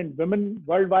cancer in women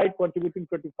worldwide, contributing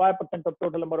 25% of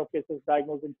total number of cases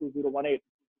diagnosed in 2018.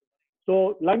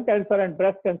 So lung cancer and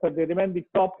breast cancer, they remain the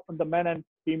top on the men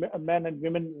and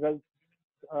women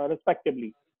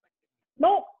respectively.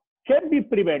 Now, can we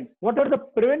prevent? What are the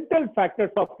preventive factors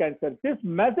of cancer? This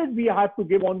message we have to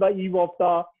give on the eve of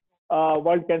the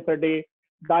World Cancer Day,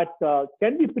 that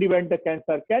can we prevent the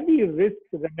cancer? Can we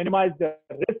minimize the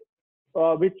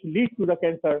risk which leads to the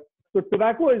cancer? So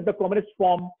tobacco is the commonest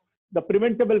form, the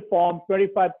preventable form.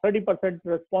 25-30%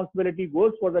 responsibility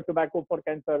goes for the tobacco for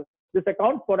cancer. This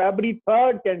accounts for every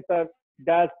 3rd cancer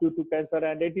death due to cancer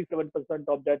and 87%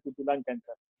 of death due to lung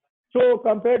cancer. So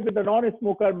compared with the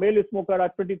non-smoker, male smoker are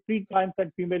 23 times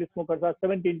and female smokers are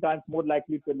 17 times more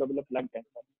likely to develop lung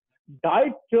cancer.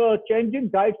 Diet, changing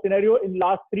diet scenario in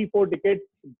last 3-4 decades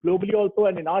globally also,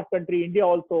 and in our country, India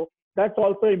also, that's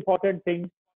also important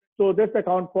thing. So this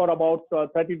accounts for about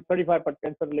 30-35%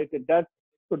 cancer related deaths.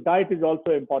 So diet is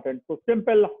also important. So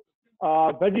simple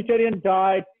vegetarian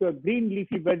diet, green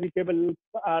leafy vegetables,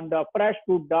 and fresh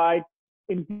food diet,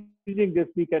 increasing this,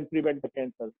 we can prevent the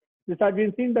cancer. This has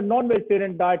been seen, the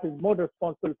non-vegetarian diet is more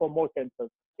responsible for more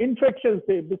cancers. Infections,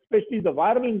 especially the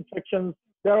viral infections,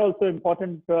 they are also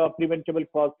important preventable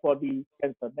cause for the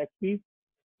cancer. Next, please.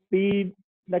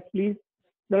 Next, please.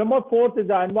 The number 4th is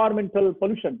the environmental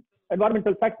pollution,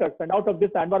 environmental factors. And out of this,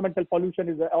 environmental pollution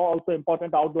is also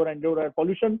important, outdoor and indoor air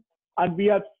pollution. And we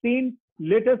have seen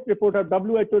latest report of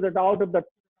WHO that out of the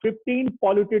 15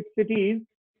 polluted cities,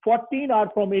 14 are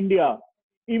from India.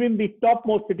 Even the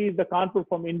topmost city is the Kanpur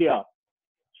from India.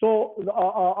 So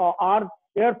our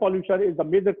air pollution is a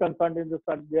major concern in this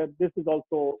country. This is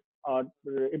also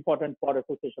important for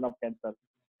association of cancer.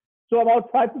 So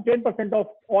about 5 to 10% of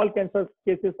all cancer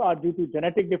cases are due to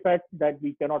genetic defects that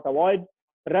we cannot avoid.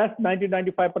 Rest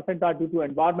 90-95% are due to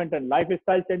environment and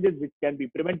lifestyle changes which can be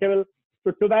preventable.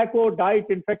 So tobacco, diet,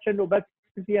 infection,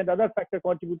 obesity, and other factors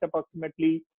contribute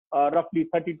approximately roughly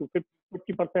 30 to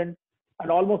 50%. And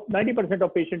almost 90%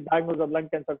 of patients diagnosed with lung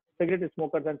cancer, cigarette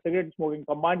smokers, and cigarette smoking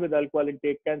combined with alcohol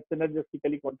intake can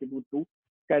synergistically contribute to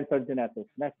cancer genesis.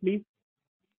 Next, please.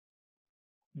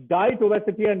 Diet,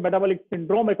 obesity, and metabolic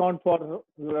syndrome account for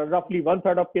roughly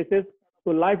 1/3 of cases.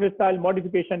 So lifestyle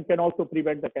modification can also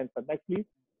prevent the cancer. Next, please.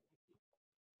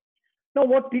 Now,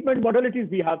 what treatment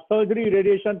modalities we have? Surgery,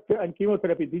 radiation, and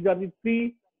chemotherapy. These are the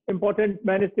 3 important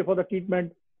mainstays for the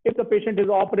treatment. If the patient is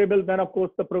operable, then of course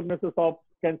the prognosis of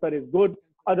cancer is good.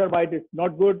 Otherwise, it's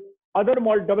not good. Other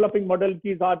developing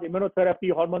modalities are immunotherapy,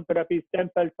 hormone therapy,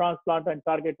 stem cell transplant, and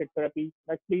targeted therapy.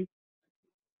 Next, please.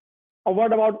 A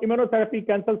word about immunotherapy.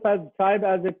 Cancer cells thrive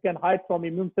as it can hide from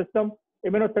immune system.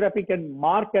 Immunotherapy can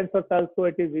mark cancer cells, so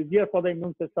it is easier for the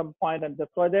immune system to find and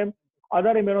destroy them.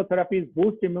 Other immunotherapies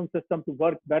boost immune system to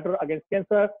work better against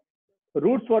cancer.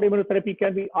 Routes for immunotherapy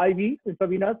can be IV,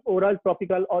 intravenous, oral,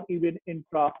 topical, or even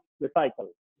intravesical.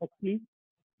 Next, please.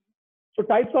 So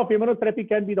types of immunotherapy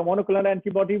can be the monoclonal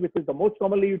antibody, which is the most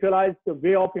commonly utilized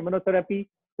way of immunotherapy,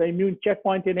 the immune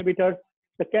checkpoint inhibitors,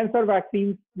 the cancer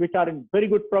vaccines, which are in very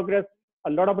good progress. A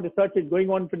lot of research is going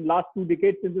on in the last 2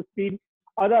 decades in this field.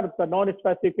 Other, the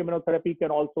non-specific immunotherapy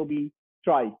can also be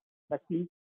tried. Next, please.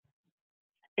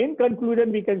 In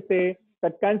conclusion, we can say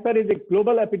that cancer is a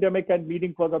global epidemic and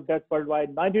leading cause of death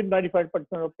worldwide. 90-95%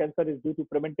 of cancer is due to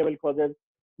preventable causes.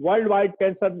 Worldwide,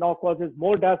 cancer now causes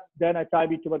more deaths than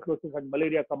HIV, tuberculosis, and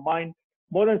malaria combined.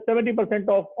 More than 70%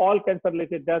 of all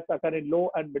cancer-related deaths occur in low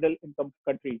and middle-income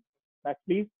countries. Next,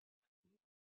 please.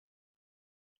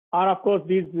 And of course,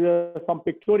 these some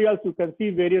pictorials. You can see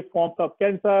various forms of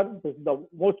cancer. This is the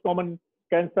most common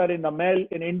cancer in the male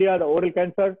in India, the oral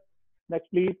cancer. Next,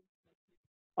 please.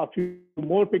 A few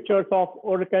more pictures of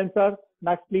oral cancer.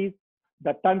 Next, please.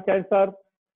 The tongue cancer,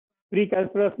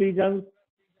 precancerous lesions.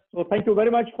 So thank you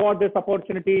very much for this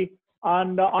opportunity.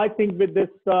 And I think with this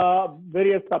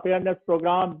various awareness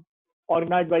program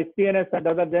organized by CNS and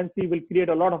other agencies will create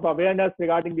a lot of awareness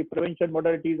regarding the prevention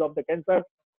modalities of the cancer,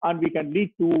 and we can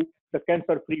lead to the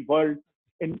cancer-free world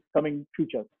in coming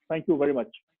future. Thank you very much.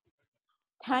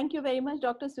 Thank you very much,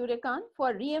 Dr. Surya Kant,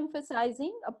 for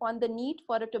re-emphasizing upon the need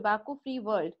for a tobacco-free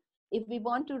world if we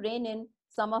want to rein in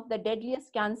some of the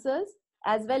deadliest cancers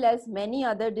as well as many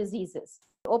other diseases.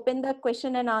 Open the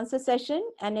question and answer session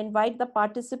and invite the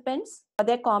participants for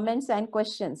their comments and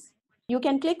questions. You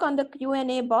can click on the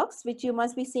Q&A box, which you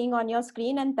must be seeing on your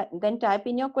screen, and then type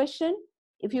in your question.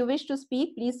 If you wish to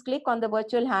speak, please click on the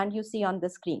virtual hand you see on the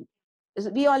screen.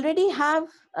 We already have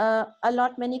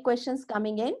many questions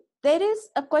coming in. There is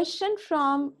a question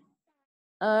from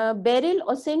Beryl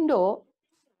Osindo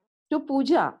to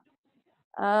Pooja.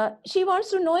 She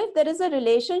wants to know if there is a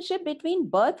relationship between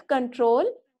birth control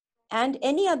and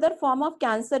any other form of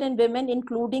cancer in women,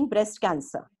 including breast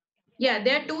cancer. Yeah,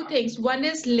 there are two things. One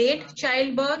is late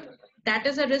childbirth. That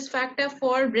is a risk factor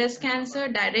for breast cancer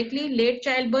directly. Late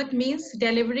childbirth means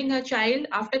delivering a child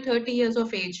after 30 years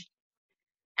of age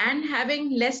and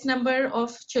having less number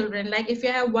of children. Like if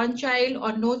you have one child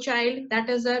or no child, that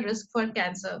is a risk for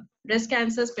cancer, breast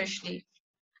cancer especially.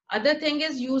 Other thing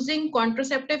is using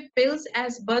contraceptive pills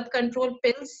as birth control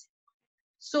pills.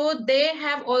 So they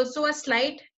have also a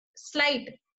slight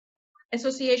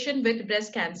association with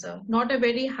breast cancer. Not a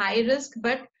very high risk,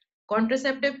 but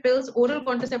contraceptive pills, oral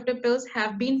contraceptive pills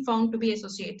have been found to be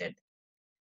associated.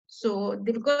 So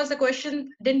because the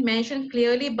question didn't mention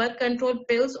clearly birth control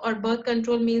pills or birth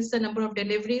control means the number of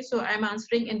deliveries, so I'm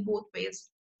answering in both ways.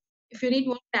 If you need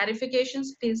more clarifications,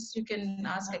 please, you can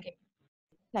ask again.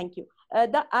 Thank you.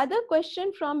 The other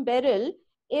question from Beryl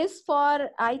is for,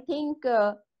 I think,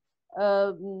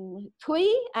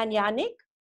 Thui and Yannick.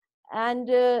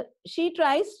 And she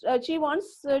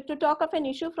wants to talk of an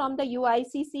issue from the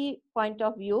UICC point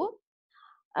of view.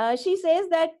 She says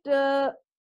that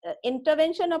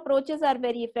intervention approaches are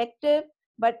very effective,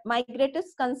 but my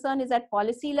greatest concern is at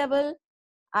policy level.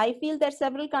 I feel that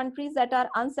several countries that are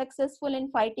unsuccessful in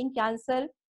fighting cancer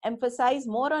emphasize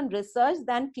more on research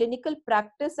than clinical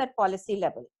practice at policy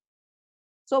level.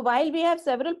 So while we have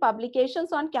several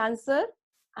publications on cancer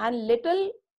and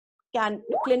little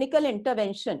clinical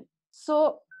intervention,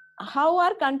 so how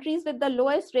are countries with the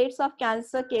lowest rates of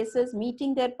cancer cases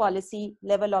meeting their policy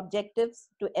level objectives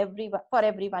for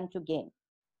everyone to gain?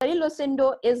 Beryl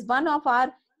Osindo is one of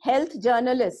our health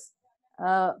journalists.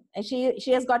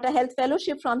 She has got a health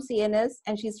fellowship from CNS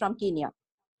and she's from Kenya.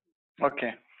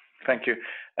 Okay, thank you.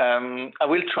 I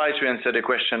will try to answer the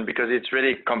question because it's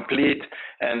really complete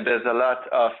and there's a lot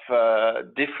of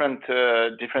different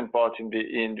parts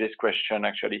in this question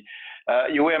actually.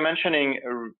 You were mentioning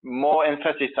more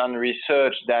emphasis on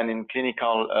research than in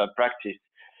clinical practice.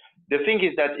 The thing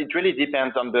is that it really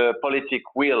depends on the politic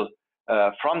will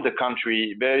from the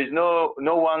country. There is no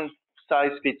one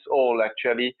size fits all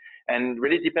actually, and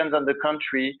really depends on the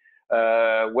country.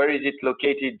 Where is it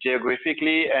located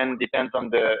geographically, and depends on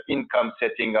the income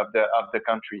setting of the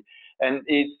country. And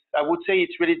I would say it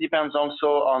really depends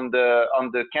also on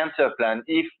the cancer plan.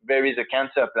 If there is a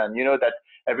cancer plan, you know that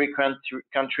every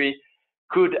country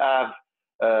could have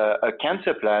a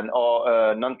cancer plan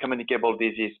or a non-communicable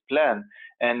disease plan,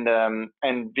 and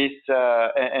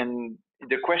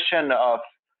the question of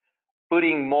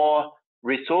putting more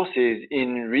resources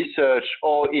in research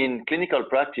or in clinical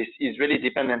practice is really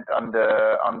dependent on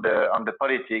the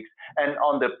politics and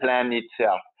on the plan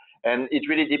itself. And it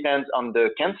really depends on the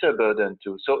cancer burden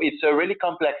too. So it's a really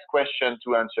complex question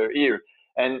to answer here.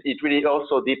 And it really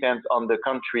also depends on the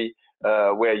country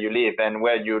where you live and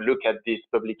where you look at this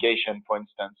publication, for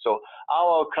instance. So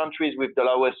our countries with the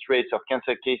lowest rates of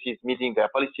cancer cases meeting their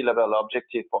policy level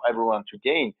objective for everyone to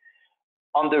gain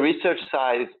on the research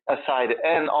side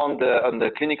and on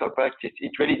the clinical practice,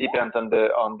 it really depends on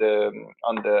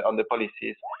the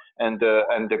policies and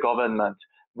the government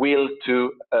will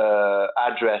to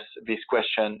address this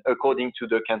question according to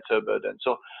the cancer burden.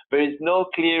 So there is no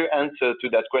clear answer to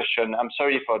that question. I'm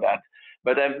sorry for that,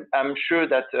 but I'm sure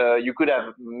that you could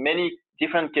have many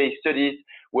different case studies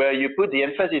where you put the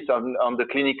emphasis on the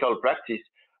clinical practice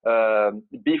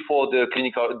before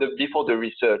the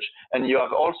research, and you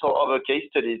have also other case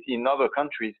studies in other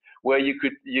countries where you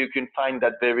can find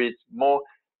that there is more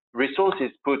resources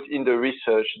put in the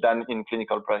research than in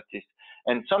clinical practice,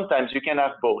 and sometimes you can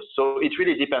have both. So it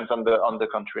really depends on the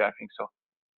country, I think so.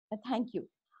 Thank you.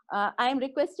 I am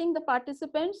requesting the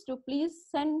participants to please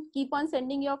keep on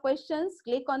sending your questions.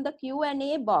 Click on the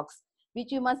Q&A box,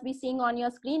 which you must be seeing on your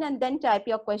screen, and then type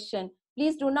your question.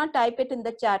 Please do not type it in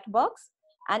the chat box.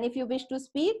 And if you wish to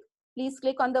speak, please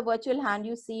click on the virtual hand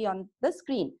you see on the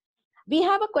screen. We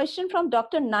have a question from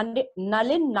Dr.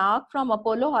 Nalin Nag from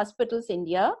Apollo Hospitals,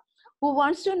 India, who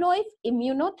wants to know if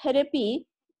immunotherapy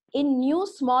in new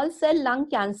small cell lung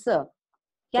cancer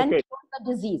can cure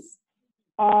the disease.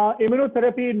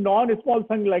 Immunotherapy in non-small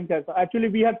cell lung cancer. Actually,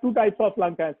 we have two types of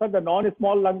lung cancer, the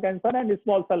non-small lung cancer and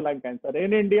small cell lung cancer.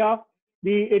 In India,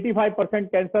 the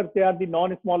 85% cancers, they are the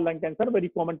non-small lung cancer, very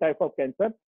common type of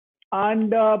cancer.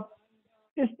 And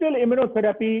still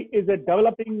immunotherapy is a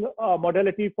developing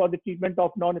modality for the treatment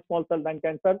of non-small cell lung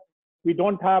cancer. We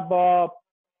don't have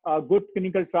good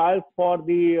clinical trials for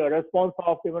the response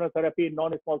of immunotherapy in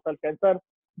non-small cell cancer.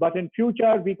 But in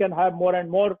future, we can have more and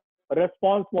more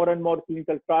response, more and more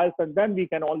clinical trials, and then we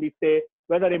can only say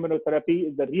whether immunotherapy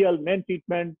is the real main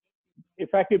treatment,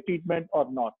 effective treatment or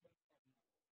not.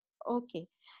 Okay.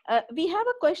 We have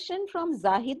a question from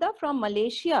Zahida from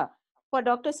Malaysia for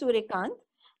Dr. Surya Kant.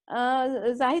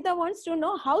 Zahida wants to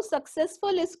know how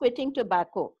successful is quitting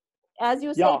tobacco? As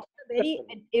you said,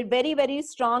 it's a very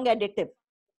strong addictive.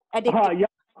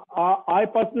 I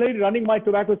personally running my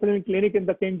tobacco saving clinic in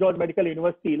the King George Medical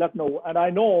University, Lucknow, and I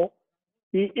know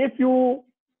if you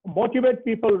motivate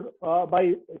people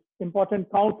by important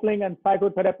counseling and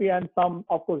psychotherapy and some,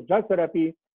 of course, drug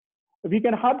therapy, we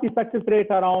can have the success rate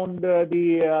around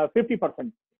the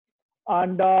 50%.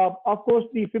 And of course,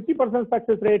 the 50%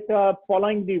 success rate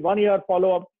following the 1 year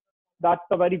follow-up, that's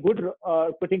a very good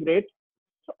quitting rate.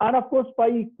 So, and of course,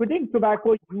 by quitting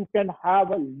tobacco, you can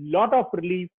have a lot of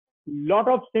relief, lot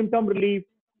of symptom relief,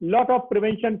 lot of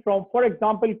prevention from, for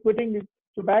example, quitting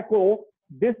tobacco.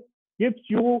 This gives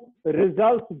you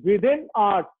results within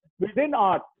hours.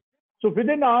 So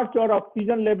within hours, your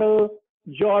oxygen level,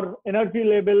 your energy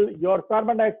level, your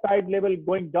carbon dioxide level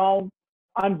going down,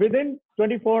 and within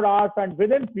 24 hours and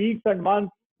within weeks and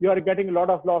months, you are getting a lot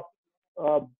of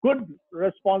good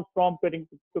response from quitting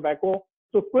tobacco.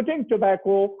 So quitting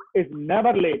tobacco is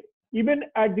never late. Even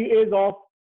at the age of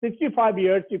 65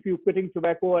 years, if you quitting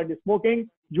tobacco and smoking,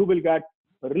 you will get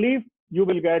relief. You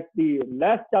will get the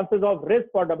less chances of risk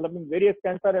for developing various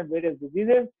cancer and various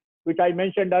diseases, which I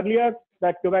mentioned earlier,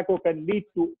 that tobacco can lead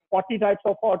to 40 types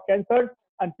of hot cancers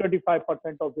and 25%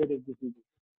 of various diseases.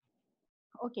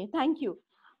 Okay, thank you.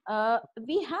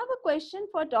 We have a question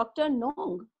for Dr.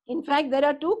 Nong. In fact, there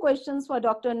are two questions for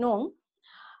Dr. Nong.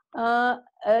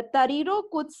 Tariro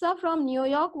Kutsa from New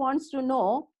York wants to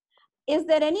know, is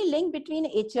there any link between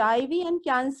HIV and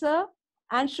cancer?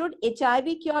 And should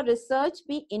HIV cure research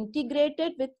be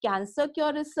integrated with cancer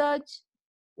cure research?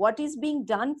 What is being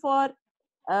done for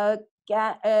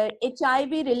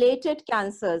HIV-related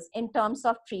cancers in terms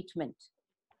of treatment?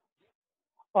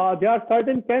 There are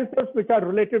certain cancers which are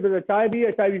related with HIV.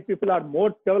 HIV people are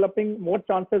developing more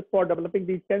chances for developing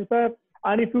these cancers.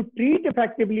 And if you treat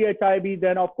effectively HIV,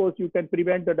 then of course you can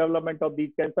prevent the development of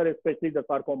these cancers, especially the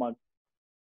sarcomas.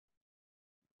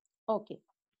 Okay.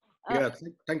 Yes,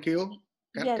 thank you.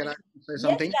 Can I say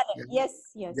something?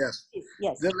 Yes.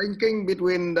 The linking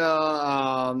between the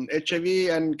HIV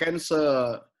and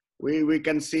cancer, we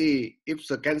can see if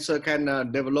the cancer can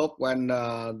develop when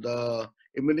the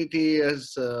immunity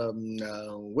is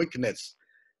weakness.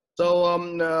 So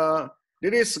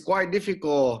it is quite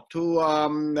difficult to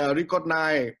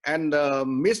recognize and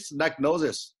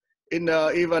misdiagnosis in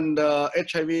even the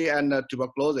HIV and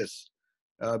tuberculosis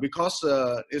because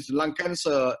it's lung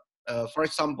cancer, for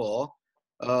example.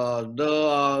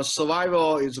 The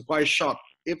survival is quite short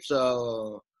if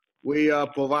we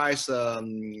provide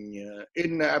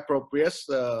inappropriate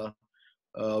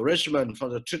regimen for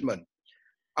the treatment.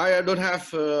 I don't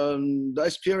have the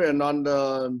experience on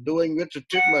doing with the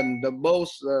treatment,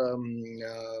 both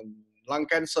lung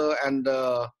cancer and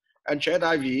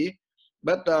HIV,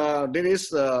 But there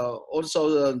is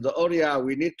also the area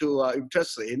we need to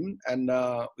interest in, and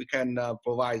we can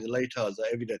provide later the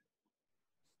evidence.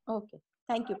 Okay,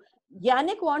 thank you.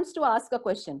 Yannick wants to ask a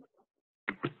question.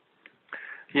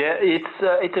 Yeah,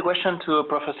 it's a question to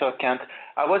Professor Kant.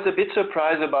 I was a bit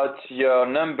surprised about your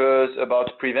numbers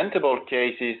about preventable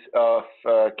cases of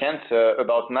cancer,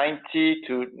 about 90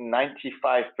 to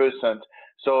 95%.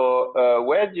 So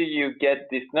where do you get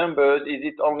these numbers? Is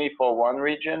it only for one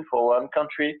region, for one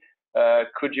country?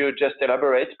 Could you just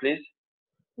elaborate, please?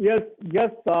 Yes,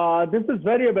 this is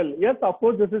variable. Yes, of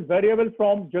course, this is variable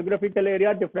from geographical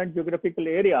area, different geographical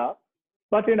area.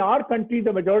 But in our country,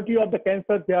 the majority of the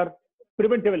cancers, they are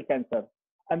preventable cancer.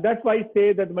 And that's why I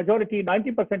say that the majority,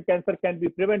 90% cancer can be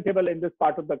preventable in this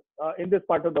part of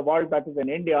the world, that is in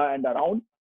India and around,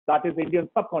 that is the Indian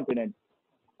subcontinent.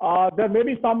 There may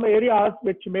be some areas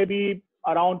which may be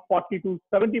around 40 to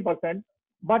 70%,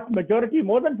 but majority,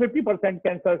 more than 50%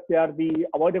 cancers, they are the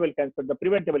avoidable cancer, the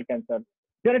preventable cancer.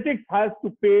 Genetics has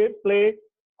to play,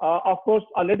 of course,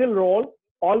 a little role,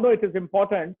 although it is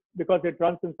important because it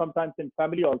runs in sometimes in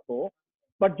family also.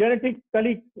 But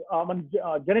genetically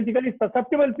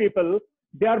susceptible people,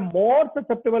 they are more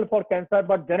susceptible for cancer,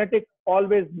 but genetics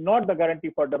always not the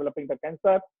guarantee for developing the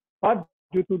cancer, but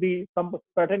due to some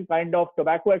certain kind of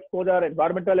tobacco exposure,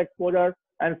 environmental exposure,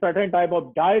 and certain type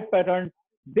of diet patterns.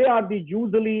 They are the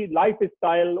usually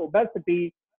lifestyle,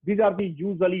 obesity. These are the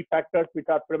usually factors which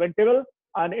are preventable.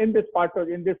 And in this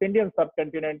Indian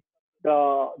subcontinent,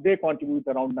 they contribute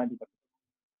around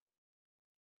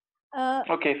 90%.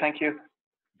 Okay, thank you.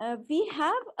 We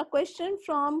have a question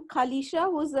from Khalisha,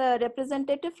 who's a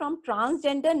representative from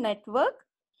Transgender Network.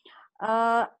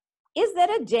 Is there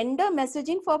a gender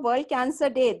messaging for World Cancer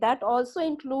Day that also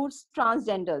includes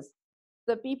transgenders?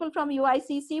 The people from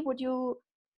UICC, would you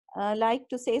like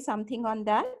to say something on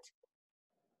that?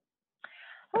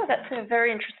 Oh, that's a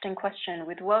very interesting question.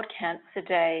 With World Cancer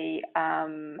Day,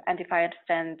 and if I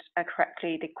understand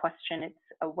correctly, the question is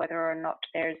whether or not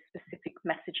there's specific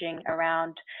messaging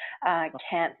around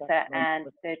cancer and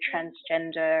the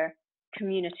transgender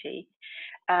community.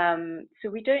 So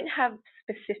we don't have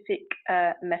specific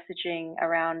messaging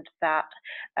around that.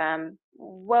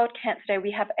 World Cancer Day,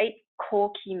 we have 8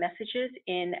 core key messages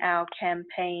in our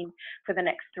campaign for the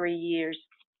next 3 years.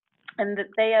 And that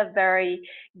they are very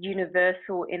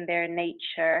universal in their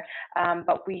nature,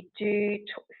 but we do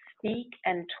speak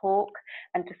and talk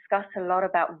and discuss a lot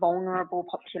about vulnerable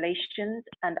populations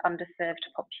and underserved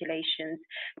populations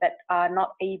that are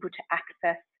not able to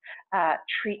access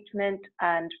treatment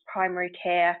and primary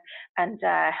care and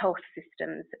health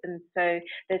systems. And so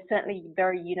there's certainly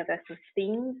very universal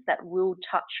themes that will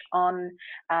touch on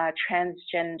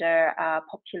transgender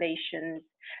populations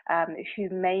who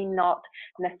may not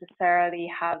necessarily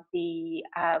have the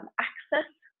access,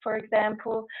 for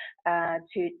example,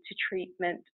 to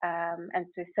treatment. And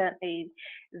so certainly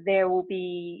there will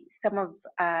be some of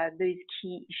those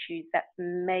key issues that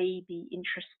may be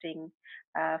interesting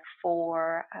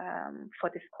for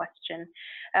this question.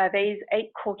 These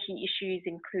 8 core key issues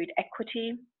include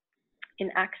equity in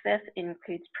access, it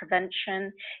includes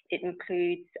prevention, it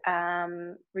includes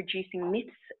reducing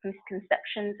myths,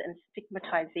 misconceptions and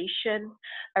stigmatization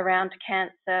around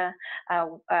cancer,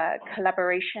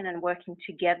 collaboration and working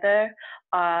together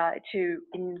to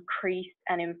increase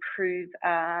and improve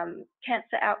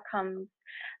cancer outcomes,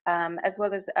 as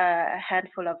well as a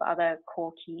handful of other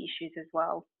core key issues as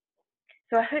well.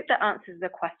 So I hope that answers the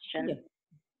question. Yes.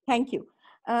 Thank you.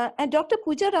 And Dr.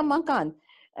 Pooja Ramakant,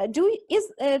 do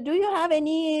you have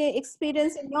any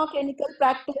experience in your clinical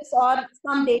practice or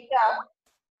some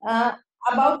data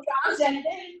about transgender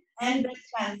and breast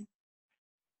cancer?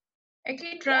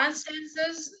 Actually, trans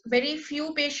cancers, very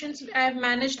few patients I've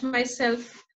managed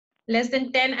myself, less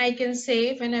than 10 I can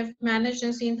say, when I've managed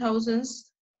and seen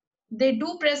thousands. They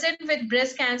do present with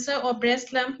breast cancer or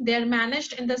breast lump. They are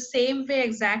managed in the same way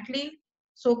exactly.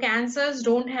 So cancers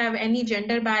don't have any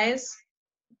gender bias.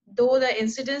 Though the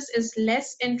incidence is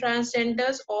less in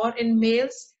transgenders or in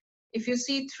males, if you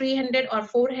see 300 or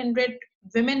 400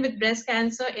 women with breast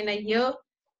cancer in a year,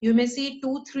 you may see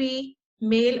 2-3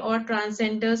 male or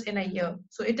transgenders in a year.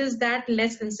 So it is that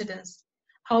less incidence.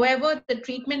 However, the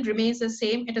treatment remains the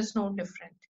same. It is no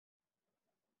different.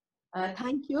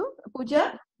 Thank you,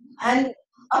 Pooja. And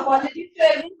apologies to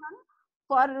everyone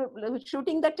for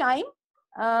shooting the time.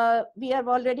 We have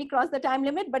already crossed the time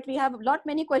limit, but we have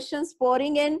many questions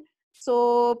pouring in.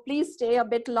 So please stay a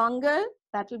bit longer.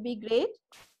 That will be great.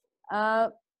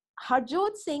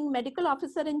 Harjot Singh, medical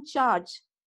officer in charge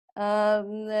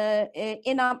from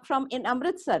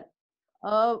Amritsar,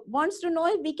 wants to know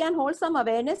if we can hold some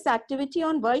awareness activity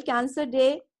on World Cancer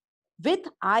Day with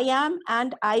I am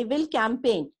and I will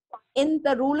campaign in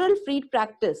the rural free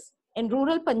practice in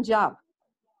rural Punjab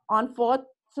on 4th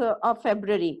of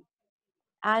February.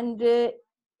 And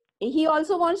he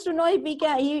also wants to know if we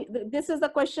can, this is the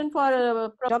question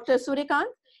for Dr. Surya Kant,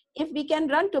 if we can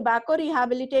run tobacco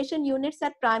rehabilitation units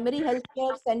at primary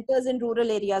healthcare centers in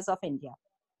rural areas of India.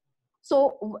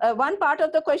 So one part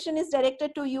of the question is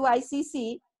directed to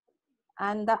UICC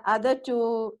and the other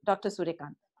to Dr. Surya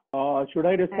Kant. Should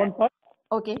I respond first?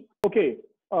 Okay. Okay.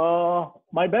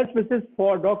 My best wishes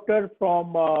for doctor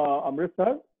from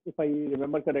Amritsar, if I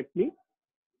remember correctly.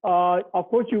 Of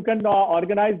course, you can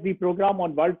organize the program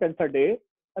on World Cancer Day.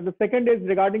 And the second is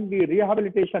regarding the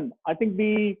rehabilitation. I think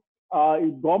the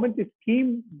government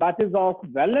scheme that is of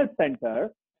wellness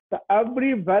center. So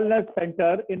every wellness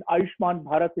center in Ayushman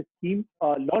Bharat scheme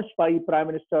launched by Prime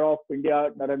Minister of India,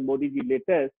 Narendra Modi ji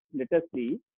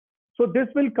latestly. So this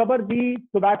will cover the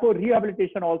tobacco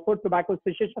rehabilitation also, tobacco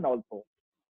cessation also.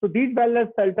 So these wellness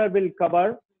center will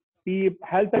cover the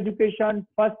health education,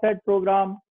 first aid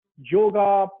program,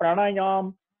 yoga,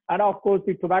 pranayam, and of course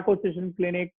the tobacco cessation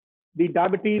clinic, the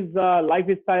diabetes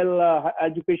lifestyle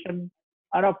education,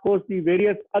 and of course the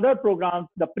various other programs,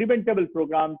 the preventable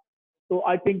programs. So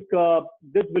I think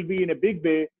this will be in a big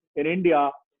way in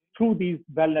India through these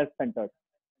wellness centers.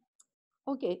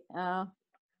 Okay.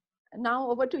 Now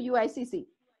over to UICC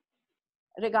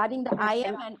regarding the I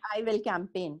am and I will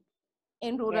campaign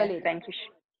in rural areas. Thank you.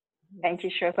 Thank you,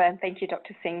 Shobha, and thank you,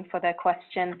 Dr. Singh, for the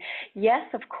question. Yes,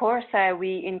 of course,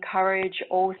 we encourage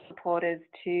all supporters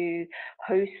to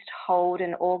host, hold,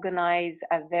 and organize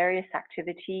various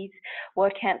activities.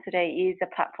 World Cancer Day is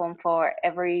a platform for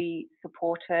every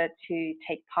supporter to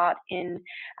take part in,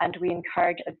 and we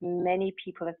encourage as many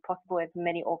people as possible, as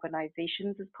many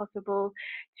organizations as possible,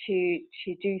 to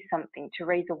do something, to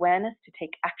raise awareness, to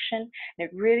take action. And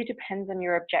it really depends on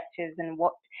your objectives and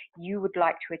what you would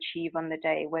like to achieve on the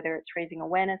day, whether it's raising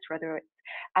awareness, whether it's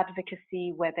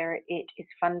advocacy, whether it is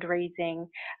fundraising.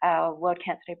 World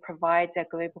Cancer Day provides a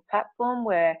global platform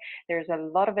where there's a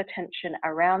lot of attention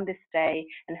around this day,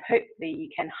 and hopefully you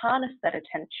can harness that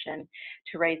attention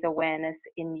to raise awareness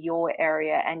in your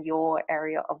area and your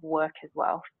area of work as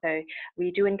well. So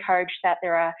we do encourage that.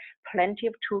 There are plenty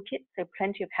of toolkits, so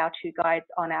plenty of how-to guides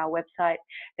on our website.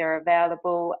 They're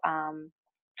available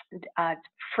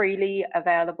freely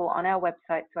available on our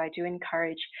website, so I do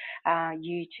encourage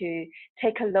you to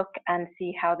take a look and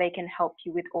see how they can help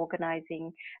you with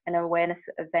organizing an awareness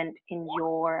event in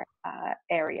your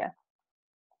area.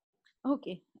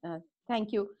 Okay,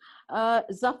 thank you.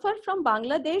 Zafar from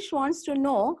Bangladesh wants to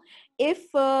know if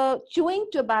chewing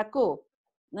tobacco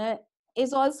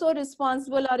is also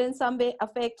responsible or in some way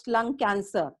affects lung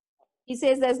cancer. He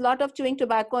says there's a lot of chewing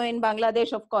tobacco in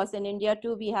Bangladesh, of course, in India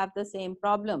too, we have the same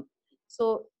problem.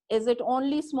 So is it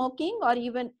only smoking or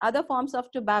even other forms of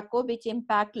tobacco which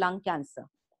impact lung cancer?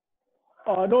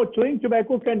 No, chewing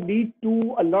tobacco can lead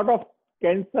to a lot of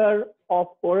cancer of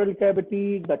oral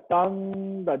cavity, the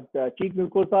tongue, the cheek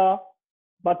mucosa,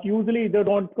 but usually they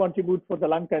don't contribute for the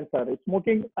lung cancer. It's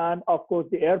smoking and of course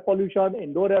the air pollution,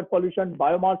 indoor air pollution,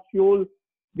 biomass fuel,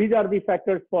 these are the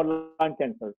factors for lung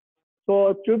cancer.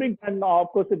 So chewing can, of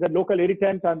course, is a local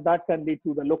irritant and that can lead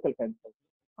to the local cancer.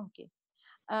 Okay.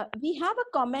 We have a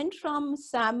comment from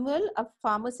Samuel, a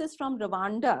pharmacist from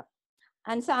Rwanda.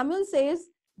 And Samuel says,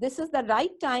 this is the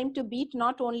right time to beat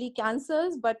not only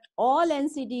cancers, but all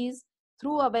NCDs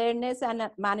through awareness and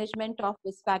management of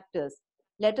risk factors.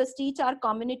 Let us teach our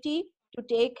community to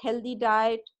take healthy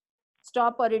diet,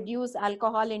 stop or reduce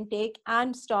alcohol intake,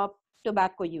 and stop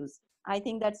tobacco use. I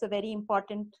think that's a very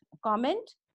important comment.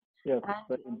 Yes,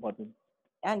 very important.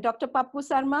 And Dr. Pappu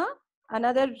Sarma,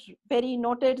 another very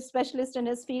noted specialist in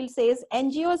his field, says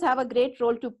NGOs have a great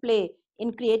role to play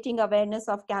in creating awareness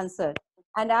of cancer.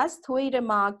 And as Thui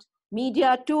remarked,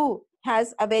 media too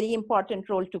has a very important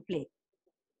role to play.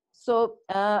 So,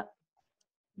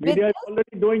 media is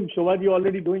already doing, Shobha, you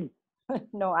already doing.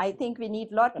 No, I think we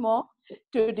need a lot more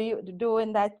to do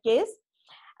in that case.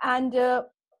 And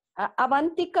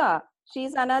Avantika,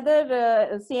 she's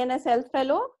another CNS Health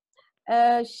Fellow.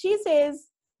 She says,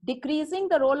 decreasing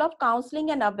the role of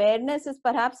counseling and awareness is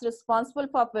perhaps responsible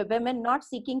for women not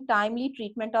seeking timely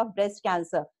treatment of breast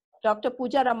cancer. Dr.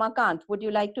 Pooja Ramakant, would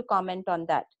you like to comment on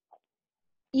that?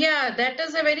 Yeah, that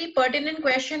is a very pertinent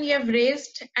question you have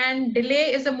raised, and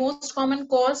delay is the most common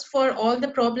cause for all the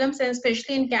problems, and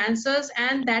especially in cancers,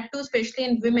 and that too especially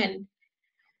in women.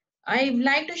 I'd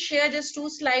like to share just 2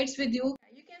 slides with you.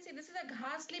 You can See, this is a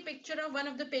ghastly picture of one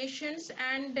of the patients,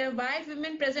 and why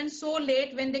women present so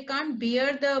late when they can't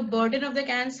bear the burden of the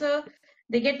cancer.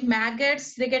 They get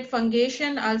maggots, they get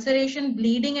fungation, ulceration,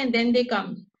 bleeding, and then they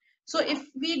come. So if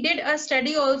we did a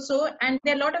study also, and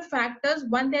there are a lot of factors,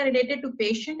 one they are related to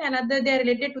patient, and other they are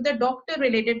related to the doctor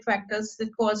related factors that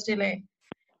cause delay.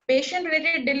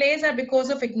 Patient-related delays are because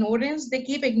of ignorance. They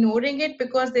keep ignoring it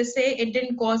because they say it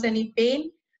didn't cause any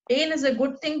pain. Pain is a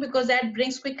good thing because that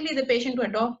brings quickly the patient to a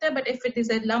doctor, but if it is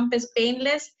a lump is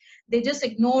painless, they just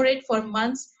ignore it for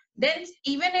months. Then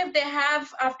even if they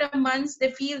have, after months,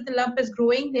 they feel the lump is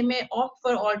growing, they may opt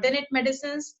for alternate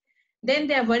medicines. Then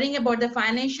they are worrying about the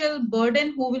financial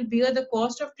burden, who will bear the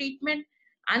cost of treatment.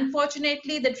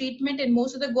 Unfortunately, the treatment in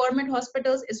most of the government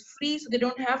hospitals is free, so they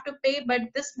don't have to pay, but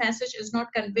this message is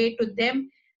not conveyed to them.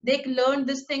 They learn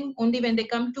this thing only when they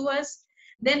come to us.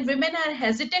 Then women are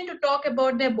hesitant to talk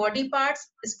about their body parts,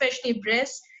 especially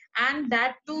breasts, and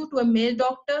that too to a male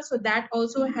doctor. So that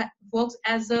also works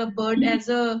as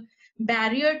a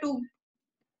barrier to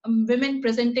women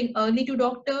presenting early to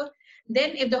doctor.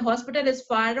 Then if the hospital is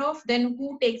far off, then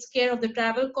who takes care of the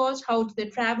travel cost? How do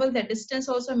they travel? The distance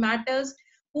also matters.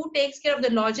 Who takes care of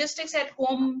the logistics at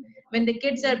home when the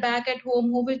kids are back at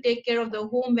home? Who will take care of the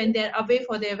home when they're away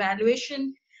for the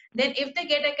evaluation? Then if they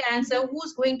get a cancer,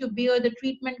 who's going to bear the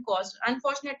treatment cost?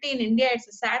 Unfortunately, in India, it's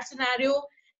a sad scenario.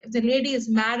 If the lady is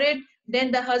married,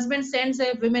 then the husband sends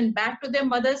the women back to their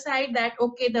mother's side that,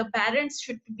 okay, the parents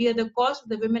should bear the cost,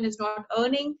 the women is not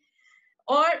earning.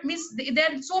 Or means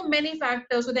there are so many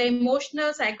factors. So the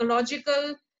emotional,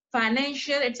 psychological,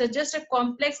 financial, it's just a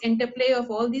complex interplay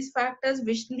of all these factors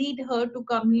which lead her to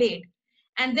come late.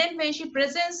 And then when she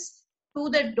presents to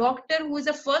the doctor, who is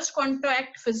a first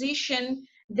contact physician,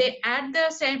 they at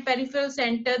the peripheral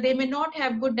center, they may not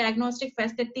have good diagnostic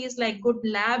facilities like good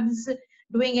labs,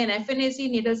 doing an FNAC,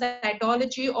 needle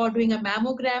cytology, or doing a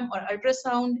mammogram or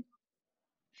ultrasound.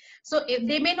 So if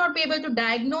they may not be able to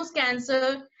diagnose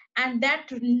cancer, and that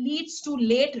leads to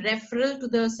late referral to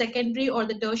the secondary or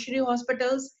the tertiary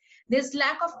hospitals. There's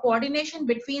lack of coordination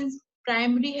between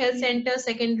primary health center,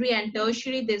 secondary and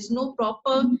tertiary. There's no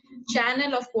proper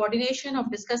channel of coordination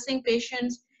of discussing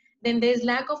patients. Then there's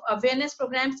lack of awareness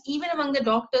programs even among the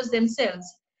doctors themselves.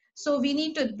 So we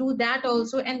need to do that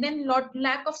also. And then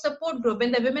lack of support group.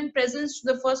 When the women presents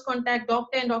to the first contact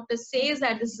doctor and doctor says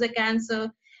that this is a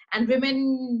cancer, and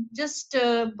women just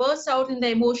burst out in the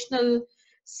emotional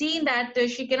scene that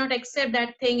she cannot accept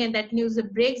that thing, and that news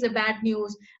breaks the bad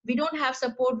news. We don't have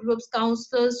support groups,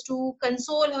 counselors to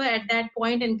console her at that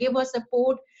point and give her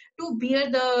support to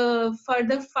bear the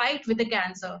further fight with the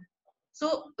cancer.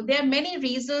 So there are many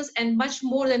reasons, and much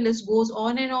more than this goes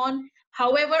on and on.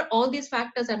 However, all these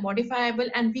factors are modifiable,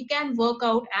 and we can work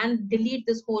out and delete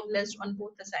this whole list on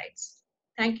both the sides.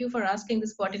 Thank you for asking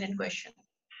this pertinent question.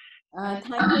 Thank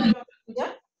you, Dr.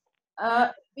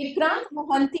 Pooja. Vikrant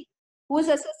Mohanty, who is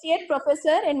Associate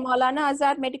Professor in Maulana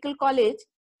Azad Medical College,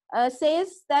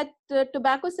 says that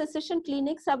tobacco cessation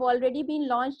clinics have already been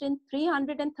launched in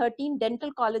 313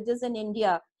 dental colleges in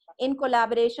India in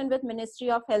collaboration with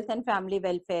Ministry of Health and Family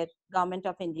Welfare, Government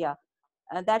of India.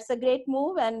 That's a great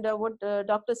move, and would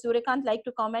Dr. Surya Kant like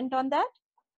to comment on that?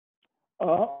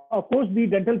 Of course, the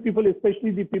dental people,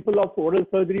 especially the people of oral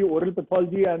surgery, oral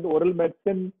pathology, and oral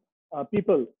medicine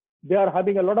people, they are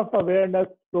having a lot of awareness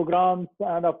programs,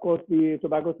 and of course the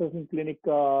tobacco cessation clinic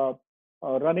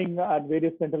running at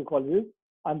various dental colleges.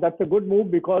 And that's a good move,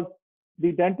 because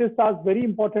the dentists are very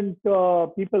important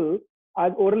people,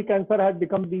 as oral cancer has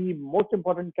become the most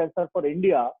important cancer for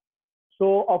India.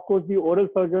 So of course the oral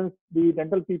surgeons, the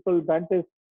dental people,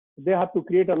 dentists, they have to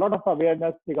create a lot of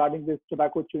awareness regarding this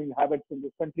tobacco chewing habits in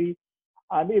this country.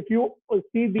 And if you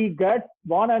see the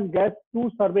GATS-1 and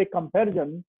GATS-2 survey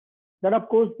comparison, then of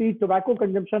course the tobacco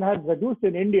consumption has reduced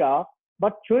in India,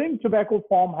 but chewing tobacco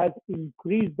form has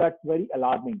increased. That's very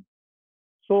alarming.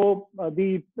 So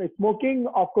the smoking,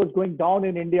 of course, going down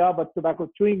in India, but tobacco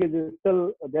chewing is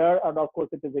still there, and of course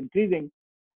it is increasing.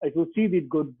 If you see the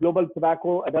global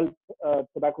tobacco adult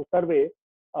tobacco survey,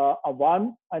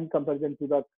 1 in comparison to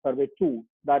the survey 2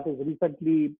 that is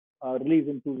recently released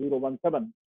in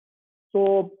 2017.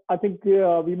 So I think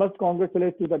we must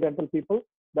congratulate to the dental people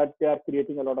that they are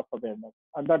creating a lot of awareness,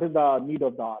 and that is the need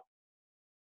of the hour.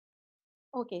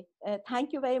 Okay,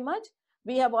 thank you very much.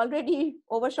 We have already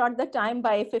overshot the time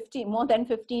by more than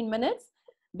 15 minutes.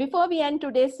 Before we end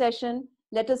today's session,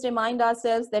 let us remind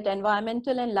ourselves that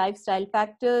environmental and lifestyle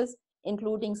factors,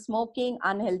 including smoking,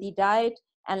 unhealthy diet,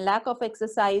 and lack of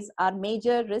exercise, are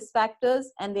major risk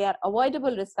factors, and they are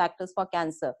avoidable risk factors for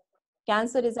cancer.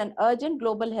 Cancer is an urgent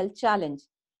global health challenge.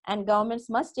 and governments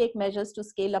must take measures to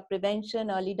scale up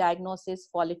prevention, early diagnosis,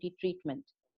 quality treatment.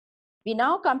 We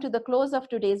now come to the close of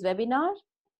today's webinar.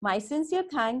 My sincere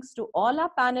thanks to all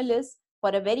our panelists for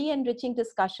a very enriching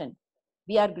discussion.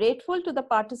 We are grateful to the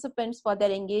participants for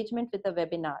their engagement with the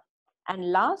webinar.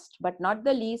 And last but not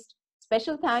the least,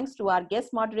 special thanks to our guest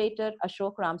moderator,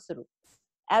 Ashok Ramsuru.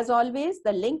 As always,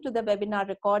 the link to the webinar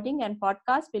recording and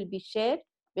podcast will be shared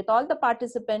with all the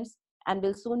participants and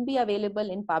will soon be available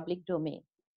in public domain.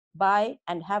 Bye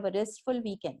and have a restful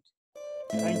weekend.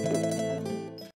 Thank you.